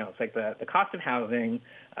 everything else, like the cost of housing,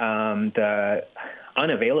 the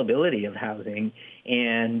unavailability of housing,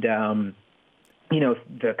 and,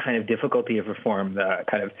 the kind of difficulty of reform, the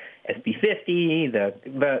kind of SB 50,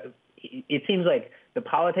 it seems like the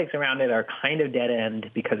politics around it are kind of dead end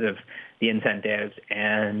because of the incentives.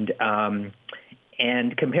 And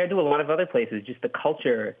compared to a lot of other places, just the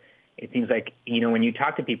culture, it seems like, when you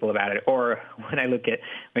talk to people about it, or when I look at,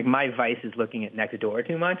 like, my vice is looking at next door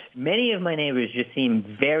too much, many of my neighbors just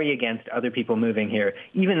seem very against other people moving here,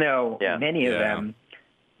 even though many of them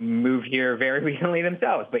moved here very recently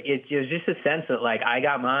themselves. But it's just a sense that, like, I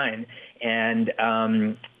got mine, and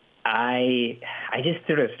I just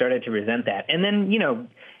sort of started to resent that. And then,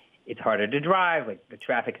 it's harder to drive. Like, the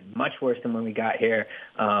traffic is much worse than when we got here,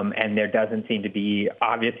 and there doesn't seem to be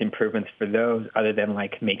obvious improvements for those other than,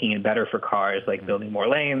 like, making it better for cars, like building more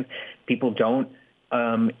lanes. People don't,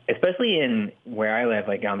 especially in where I live,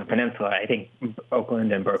 like on the peninsula. I think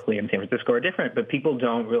Oakland and Berkeley and San Francisco are different, but people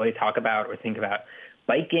don't really talk about or think about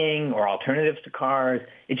biking or alternatives to cars.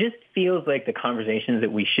 It just feels like the conversations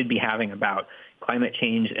that we should be having about climate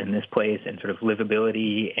change in this place and sort of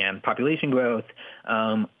livability and population growth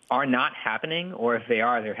are not happening, or if they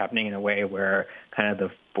are, they're happening in a way where kind of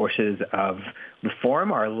the forces of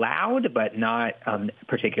reform are loud but not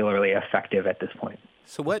particularly effective at this point.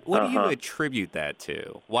 So what do you attribute that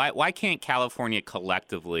to? Why can't California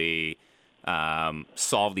collectively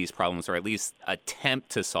solve these problems, or at least attempt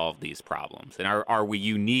to solve these problems? And are we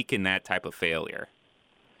unique in that type of failure?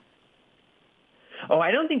 Oh,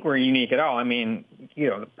 I don't think we're unique at all. I mean,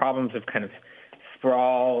 the problems of kind of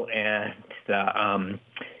sprawl and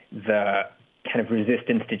the kind of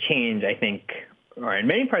resistance to change, I think, are in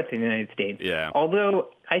many parts of the United States. Yeah. Although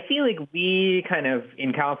I feel like we kind of,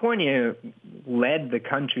 in California, led the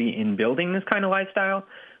country in building this kind of lifestyle.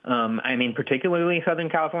 I mean, particularly Southern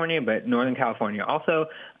California, but Northern California also.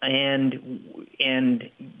 And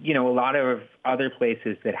a lot of other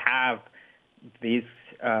places that have this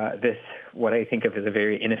what I think of as a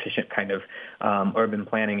very inefficient kind of urban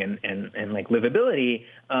planning and like livability,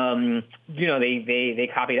 they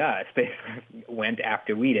copied us. They went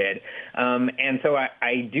after we did. And so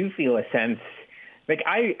I do feel a sense, like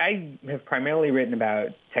I have primarily written about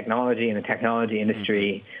technology and the technology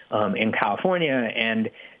industry in California,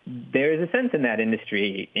 and there's a sense in that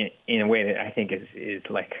industry in a way that I think is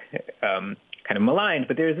like kind of maligned,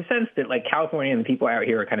 but there's a sense that, like, California and the people out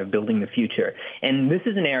here are kind of building the future. And this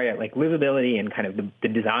is an area like livability and kind of the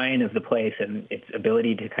design of the place and its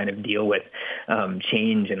ability to kind of deal with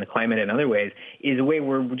change and the climate in other ways is a way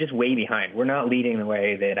we're just way behind. We're not leading the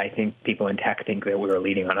way that I think people in tech think that we're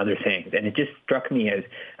leading on other things. And it just struck me as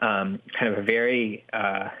kind of a very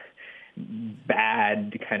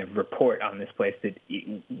bad kind of report on this place that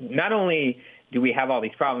not only do we have all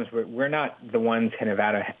these problems, we're not the ones kind of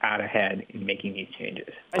out ahead in making these changes.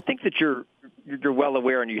 I think that you're well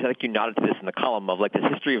aware, and I think you nodded to this in the column, of like this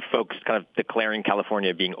history of folks kind of declaring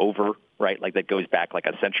California being over, right? Like that goes back like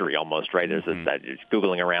a century almost, right? There's just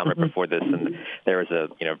Googling around right before this, and there was a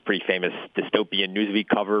pretty famous dystopian Newsweek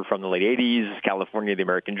cover from the late 80s, California, the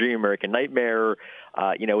American Dream, American Nightmare.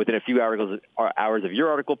 Within a few hours of your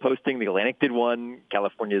article posting, the Atlantic did one.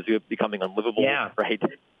 California is becoming unlivable, right?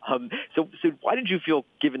 So why did you feel,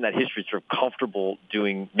 given that history, sort of comfortable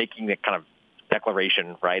making that kind of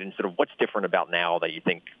declaration, right? And sort of what's different about now that you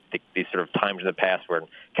think these sort of times in the past where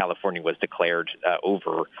California was declared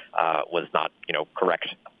over was not,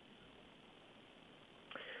 correct?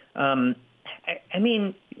 I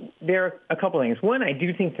mean, there are a couple things. One, I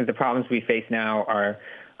do think that the problems we face now are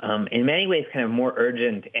in many ways kind of more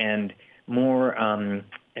urgent and more and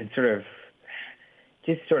sort of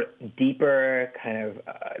deeper kind of,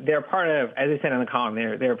 they're part of, as I said on the column,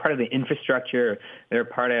 they're part of the infrastructure, they're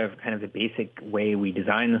part of kind of the basic way we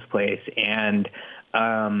design this place, and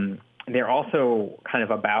they're also kind of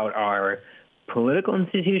about our political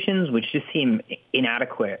institutions, which just seem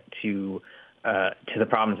inadequate to the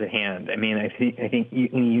problems at hand. I mean, I think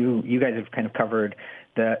you guys have kind of covered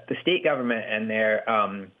the state government and their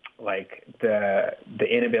like the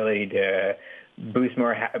inability to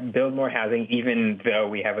build more housing, even though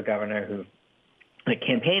we have a governor who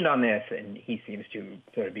campaigned on this, and he seems to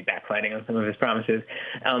sort of be backsliding on some of his promises.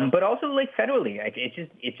 But also, like, federally, like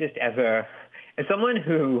it's just as someone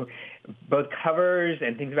who both covers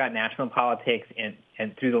and thinks about national politics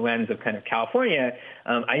and through the lens of kind of California,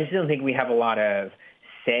 I just don't think we have a lot of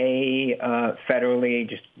say federally,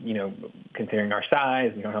 just, considering our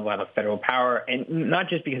size. We don't have a lot of federal power, and not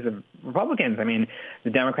just because of Republicans. I mean, the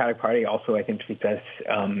Democratic Party also, I think, treats us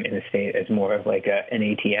in the state as more of like an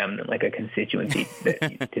ATM than like a constituency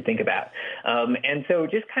to think about. And so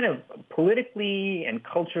just kind of politically and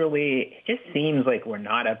culturally, it just seems like we're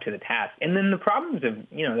not up to the task. And then the problems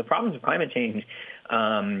of climate change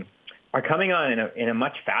are coming on in a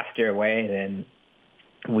much faster way than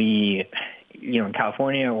we, in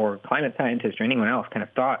California or climate scientists or anyone else kind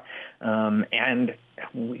of thought. And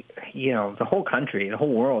we, the whole country, the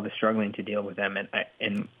whole world is struggling to deal with them.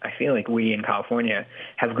 And I feel like we in California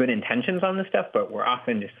have good intentions on this stuff, but we're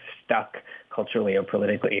often just stuck culturally or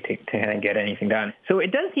politically to kind of get anything done. So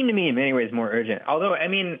it does seem to me in many ways more urgent. Although, I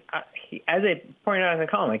mean, as I pointed out in the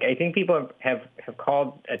column, like I think people have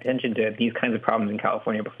called attention to these kinds of problems in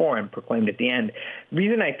California before and proclaimed at the end. The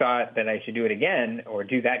reason I thought that I should do it again or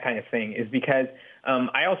do that kind of thing is because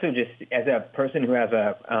I also just, as a person who has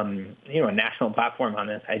a national platform on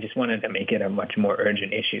this, I just wanted to make it a much more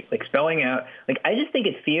urgent issue. Like spelling out, like I just think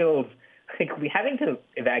it feels like having to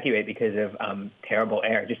evacuate because of terrible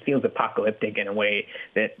air just feels apocalyptic in a way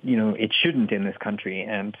that, it shouldn't in this country.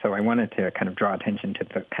 And so I wanted to kind of draw attention to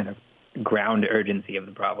the kind of ground urgency of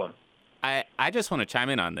the problem. I just want to chime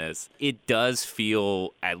in on this. It does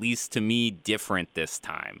feel, at least to me, different this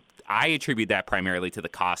time. I attribute that primarily to the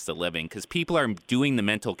cost of living because people are doing the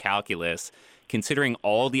mental calculus, considering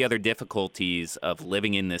all the other difficulties of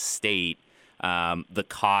living in this state. The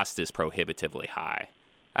cost is prohibitively high.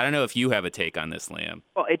 I don't know if you have a take on this, Liam.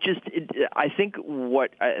 Well, I think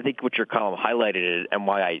what your column highlighted and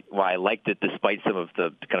why I liked it, despite some of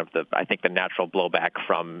the the natural blowback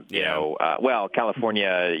from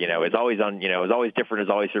California, is always is always different, has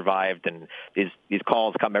always survived, and these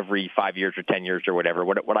calls come every 5 years or 10 years or whatever.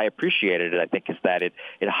 What I appreciated, I think, is that it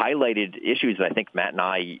highlighted issues that I think Matt and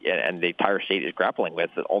I and the entire state is grappling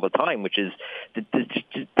with all the time, which is this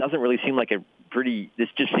just doesn't really seem like this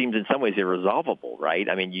just seems in some ways irresolvable, right?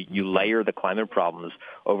 I mean, you layer the climate problems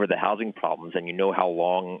over the housing problems, and you know how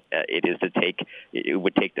long it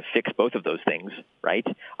would take to fix both of those things, right?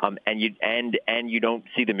 And you don't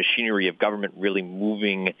see the machinery of government really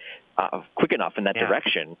moving quick enough in that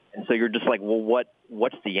direction, and so you're just like, well,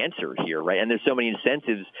 what's the answer here, right? And there's so many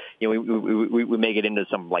incentives. We may get into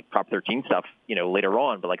some like Prop 13 stuff, later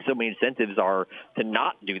on, but like so many incentives are to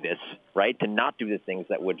not do this, right? To not do the things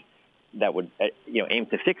that would aim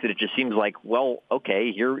to fix it. It just seems like, well,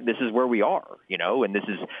 okay, this is where we are, and this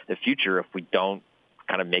is the future if we don't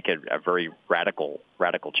kind of make a very radical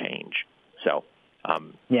change. So, I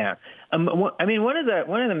mean, one of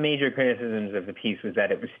the major criticisms of the piece was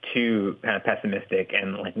that it was too kind of pessimistic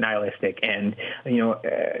and like nihilistic, and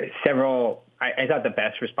several. I thought the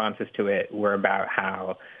best responses to it were about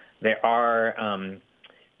how there are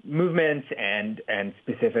movements and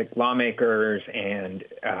specific lawmakers and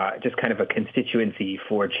just kind of a constituency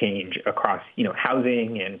for change across,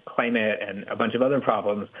 housing and climate and a bunch of other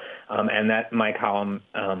problems. And that my column,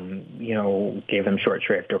 gave them short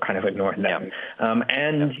shrift or kind of ignored them.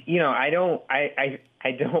 I don't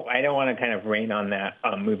want to kind of rain on that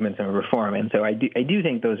movements and reform. And so I do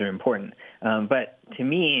think those are important. But to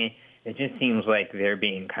me, it just seems like they're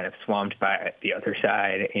being kind of swamped by the other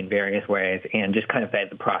side in various ways, and just kind of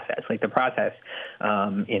the process. Like the process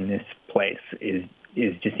in this place is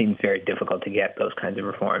just seems very difficult to get those kinds of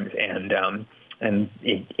reforms, and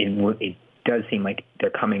it does seem like they're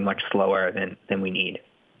coming much slower than we need.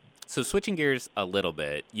 So switching gears a little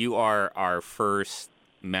bit, you are our first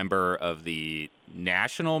member of the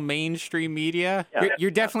national mainstream media.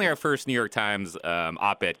 You're definitely our first New York Times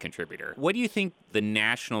op-ed contributor. What do you think the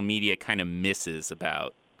national media kind of misses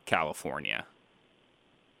about California?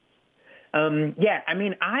 I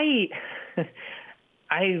mean, I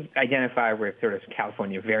identify with sort of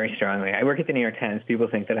California very strongly. I work at the New York Times. People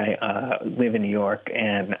think that I live in New York,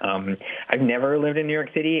 and I've never lived in New York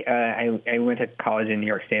City. I went to college in New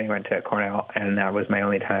York State. I went to Cornell, and that was my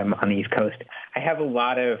only time on the East Coast. I have a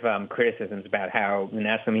lot of criticisms about how the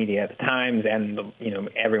national media at the Times and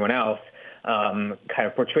everyone else kind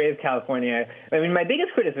of portrays California. I mean, my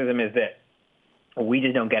biggest criticism is that we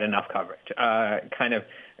just don't get enough coverage.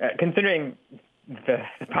 Considering the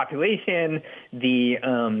population,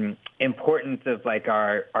 the importance of like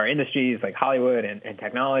our industries like Hollywood and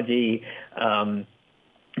technology,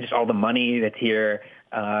 just all the money that's here.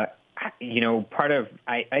 I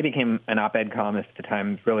became an op-ed columnist at the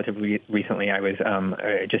Times relatively recently. I was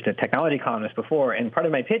just a technology columnist before, and part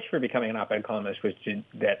of my pitch for becoming an op-ed columnist was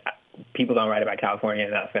that people don't write about California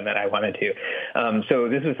enough, and that I wanted to. So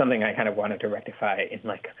this was something I kind of wanted to rectify in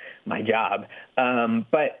like my job.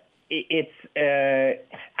 But I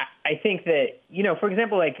think that, for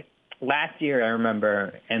example, like last year I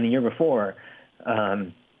remember, and the year before,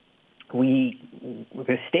 the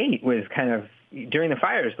state was kind of, during the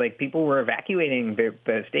fires, like people were evacuating.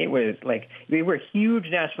 The state was like, they were huge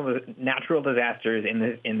natural disasters in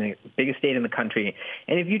the biggest state in the country.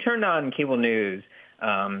 And if you turned on cable news,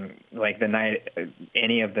 like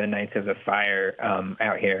any of the nights of the fire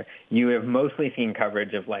out here, you have mostly seen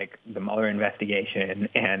coverage of like the Mueller investigation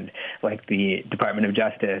and like the Department of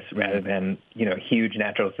Justice rather than, huge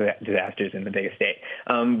natural disasters in the biggest state.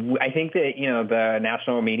 I think that, the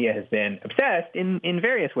national media has been obsessed in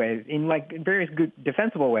various ways, in like various good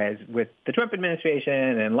defensible ways with the Trump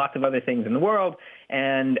administration and lots of other things in the world.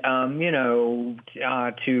 And,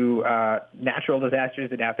 to natural disasters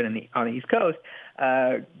that happen on the East Coast,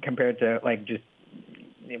 compared to like just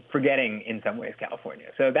forgetting in some ways California.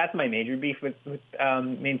 So that's my major beef with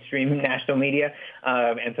mainstream national media.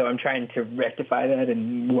 And so I'm trying to rectify that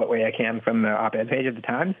in what way I can from the op-ed page of the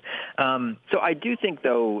Times. So I do think,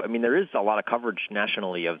 though, I mean, there is a lot of coverage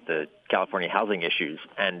nationally of the California housing issues,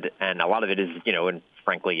 and a lot of it is,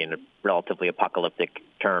 frankly, in relatively apocalyptic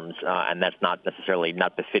terms, and that's not necessarily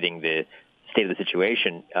not befitting the state of the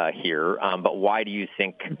situation here. But why do you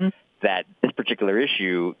think that this particular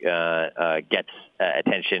issue gets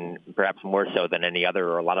attention, perhaps more so than any other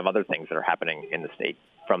or a lot of other things that are happening in the state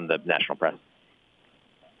from the national press?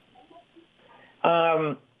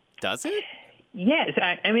 Does it? Yes.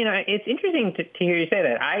 I mean, it's interesting to hear you say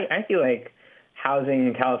that. I feel like housing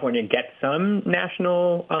in California gets some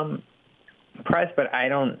national press, but I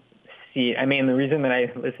don't see. I mean, the reason that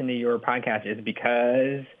I listen to your podcast is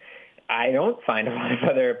because I don't find a lot of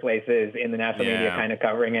other places in the national media kind of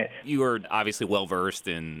covering it. You are obviously well-versed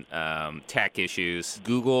in tech issues.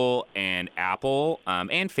 Google and Apple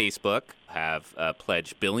and Facebook have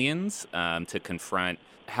pledged billions to confront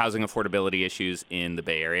housing affordability issues in the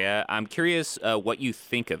Bay Area. I'm curious what you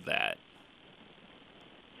think of that.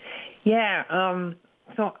 Yeah,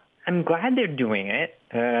 so I'm glad they're doing it,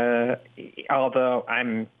 although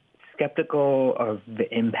I'm skeptical of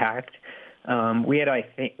the impact. We had a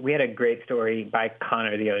great story by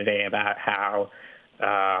Connor the other day about how,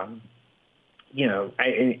 I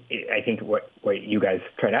think what you guys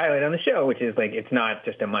try to highlight on the show, which is like it's not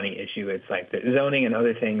just a money issue. It's like the zoning and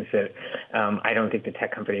other things that I don't think the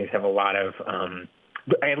tech companies have a lot of,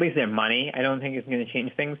 at least their money, I don't think is going to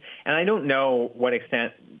change things. And I don't know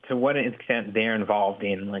to what extent they're involved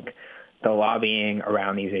in like the lobbying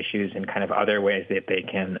around these issues and kind of other ways that they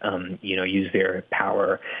can, use their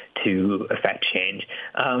power to affect change.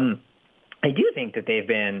 I do think that they've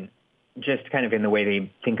been just kind of in the way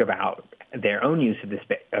they think about their own use of this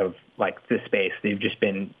space. They've just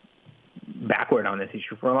been backward on this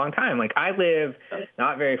issue for a long time. Like I live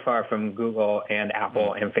not very far from Google and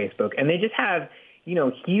Apple and Facebook, and they just have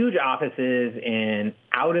huge offices in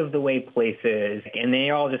out-of-the-way places, and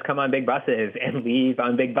they all just come on big buses and leave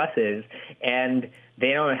on big buses. And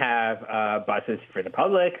they don't have buses for the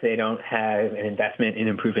public. They don't have an investment in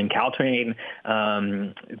improving Caltrain.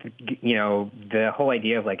 The whole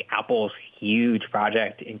idea of like Apple's huge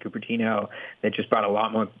project in Cupertino that just brought a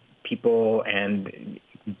lot more people and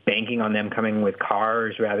banking on them coming with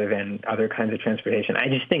cars rather than other kinds of transportation. I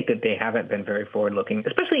just think that they haven't been very forward-looking,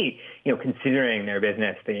 especially, considering their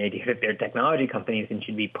business, the idea that they're technology companies and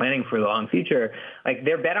should be planning for the long future. Like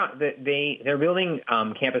they're they're building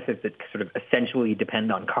campuses that sort of essentially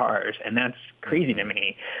depend on cars, and that's crazy to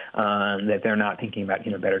me that they're not thinking about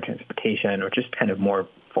better transportation or just kind of more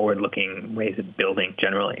forward-looking ways of building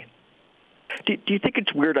generally. Do you think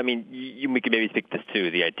it's weird? I mean, we could maybe speak this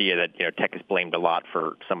too, the idea that tech is blamed a lot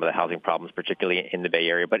for some of the housing problems, particularly in the Bay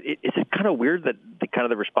Area. But is it kind of weird that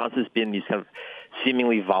the response has been these kind of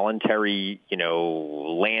seemingly voluntary,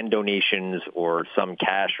 land donations or some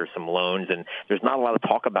cash or some loans, and there's not a lot of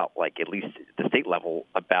talk about, like, at least at the state level,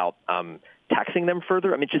 about taxing them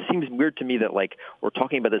further? I mean, it just seems weird to me that like we're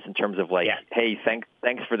talking about this in terms of like, hey, thanks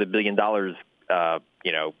for the $1 billion.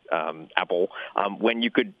 Apple, when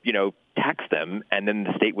you could, tax them, and then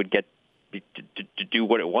the state would get to do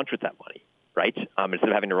what it wants with that money, right? Instead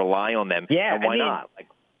of having to rely on them. Yeah, and why not? Like,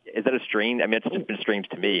 is that a strange? I mean, it's just been strange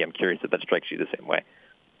to me. I'm curious if that strikes you the same way.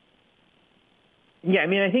 Yeah, I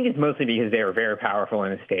mean, I think it's mostly because they were very powerful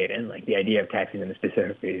in the state, and like the idea of taxing them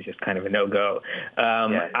specifically is just kind of a no-go.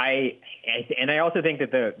 I also think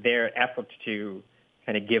that their effort to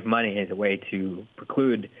kind of give money as a way to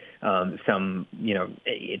preclude some,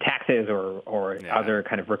 taxes or other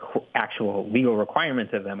kind of actual legal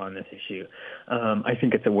requirements of them on this issue. I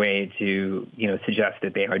think it's a way to, suggest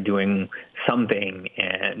that they are doing something,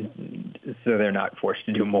 and so they're not forced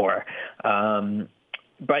to do more.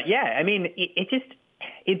 But yeah, I mean,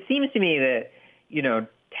 it seems to me that,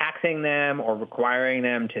 taxing them or requiring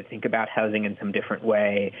them to think about housing in some different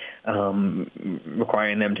way,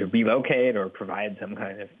 requiring them to relocate or provide some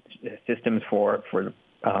kind of systems for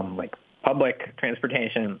like public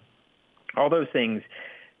transportation, all those things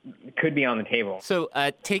could be on the table. So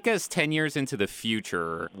take us 10 years into the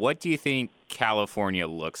future. What do you think California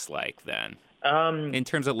looks like then in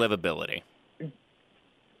terms of livability?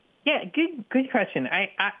 Yeah, good question.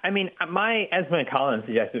 I mean, as my column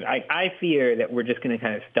suggested, I fear that we're just going to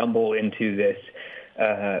kind of stumble into this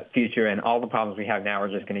future, and all the problems we have now are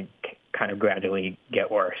just going to kind of gradually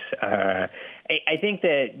get worse. I think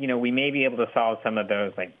that we may be able to solve some of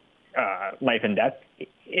those like life and death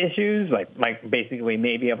issues, like basically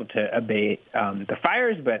may be able to abate the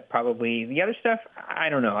fires, but probably the other stuff, I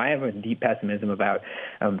don't know. I have a deep pessimism about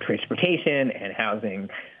transportation and housing.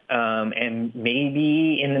 And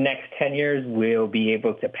maybe in the next 10 years, we'll be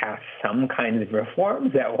able to pass some kinds of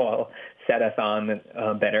reforms that will set us on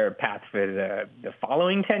a better path for the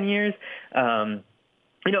following 10 years. On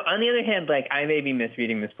the other hand, like I may be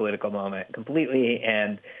misreading this political moment completely,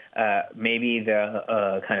 and maybe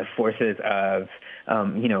the kind of forces of,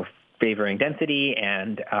 favoring density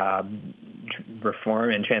and reform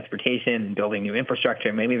and transportation and building new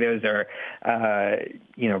infrastructure, maybe those are,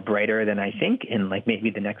 brighter than I think. And like maybe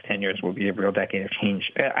the next 10 years will be a real decade of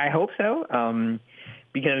change. I hope so.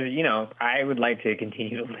 Because, I would like to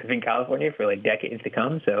continue to live in California for like decades to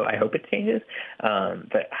come. So I hope it changes.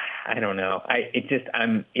 But I don't know.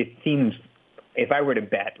 It seems if I were to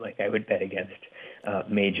bet, like I would bet against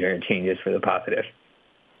major changes for the positive.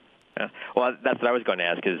 Yeah. Well, that's what I was going to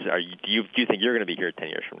ask. Do you think you're going to be here 10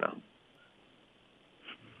 years from now?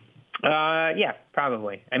 Yeah,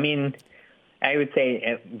 probably. I mean, I would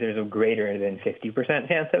say there's a greater than 50%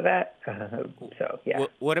 chance of that. So, yeah.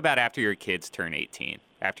 What about after your kids turn 18?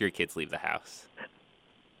 After your kids leave the house?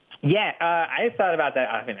 Yeah, I've thought about that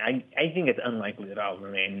often. I think it's unlikely that I'll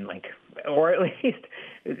remain or at least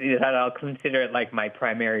that I'll consider it like my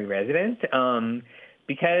primary residence.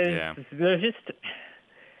 Because there's just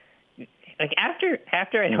like after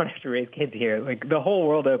I don't have to raise kids here, like the whole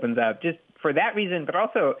world opens up just for that reason, but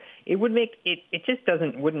also it would make it just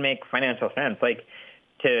wouldn't make financial sense. Like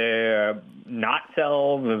to not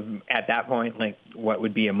sell at that point, like what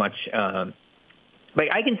would be a much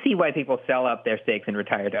I can see why people sell up their stakes and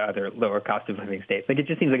retire to other lower cost of living states. Like it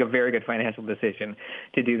just seems like a very good financial decision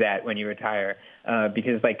to do that when you retire,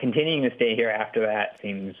 because like continuing to stay here after that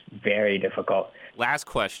seems very difficult. Last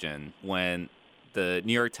question: when the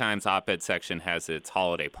New York Times op-ed section has its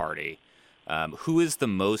holiday party, who is the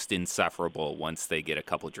most insufferable once they get a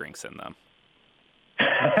couple drinks in them?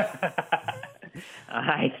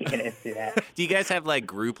 I can't answer that. Do you guys have like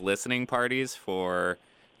group listening parties for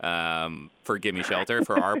Gimme Shelter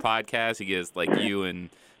for our podcast? You guys like you and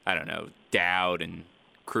I don't know Dowd and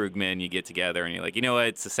Krugman, you get together and you're like, you know what?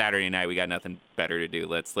 It's a Saturday night. We got nothing better to do.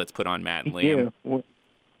 Let's put on Matt and Liam.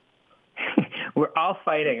 We're all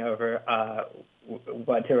fighting over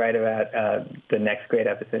what to write about the next great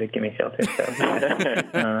episode of Gimme Shelter.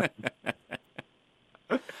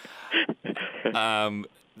 So.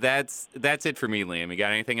 That's it for me, Liam. You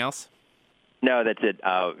got anything else? No, that's it.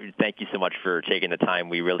 Thank you so much for taking the time.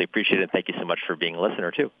 We really appreciate it. Thank you so much for being a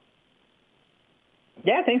listener, too.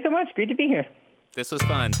 Yeah, thanks so much. Great to be here. This was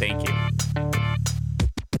fun. Thank you.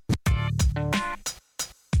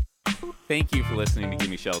 Thank you for listening to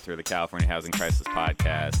Gimme Shelter, the California Housing Crisis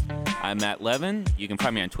Podcast. I'm Matt Levin. You can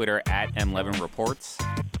find me on Twitter at MLevinReports.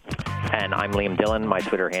 And I'm Liam Dillon. My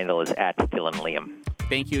Twitter handle is @DillonLiam.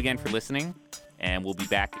 Thank you again for listening, and we'll be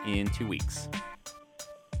back in 2 weeks.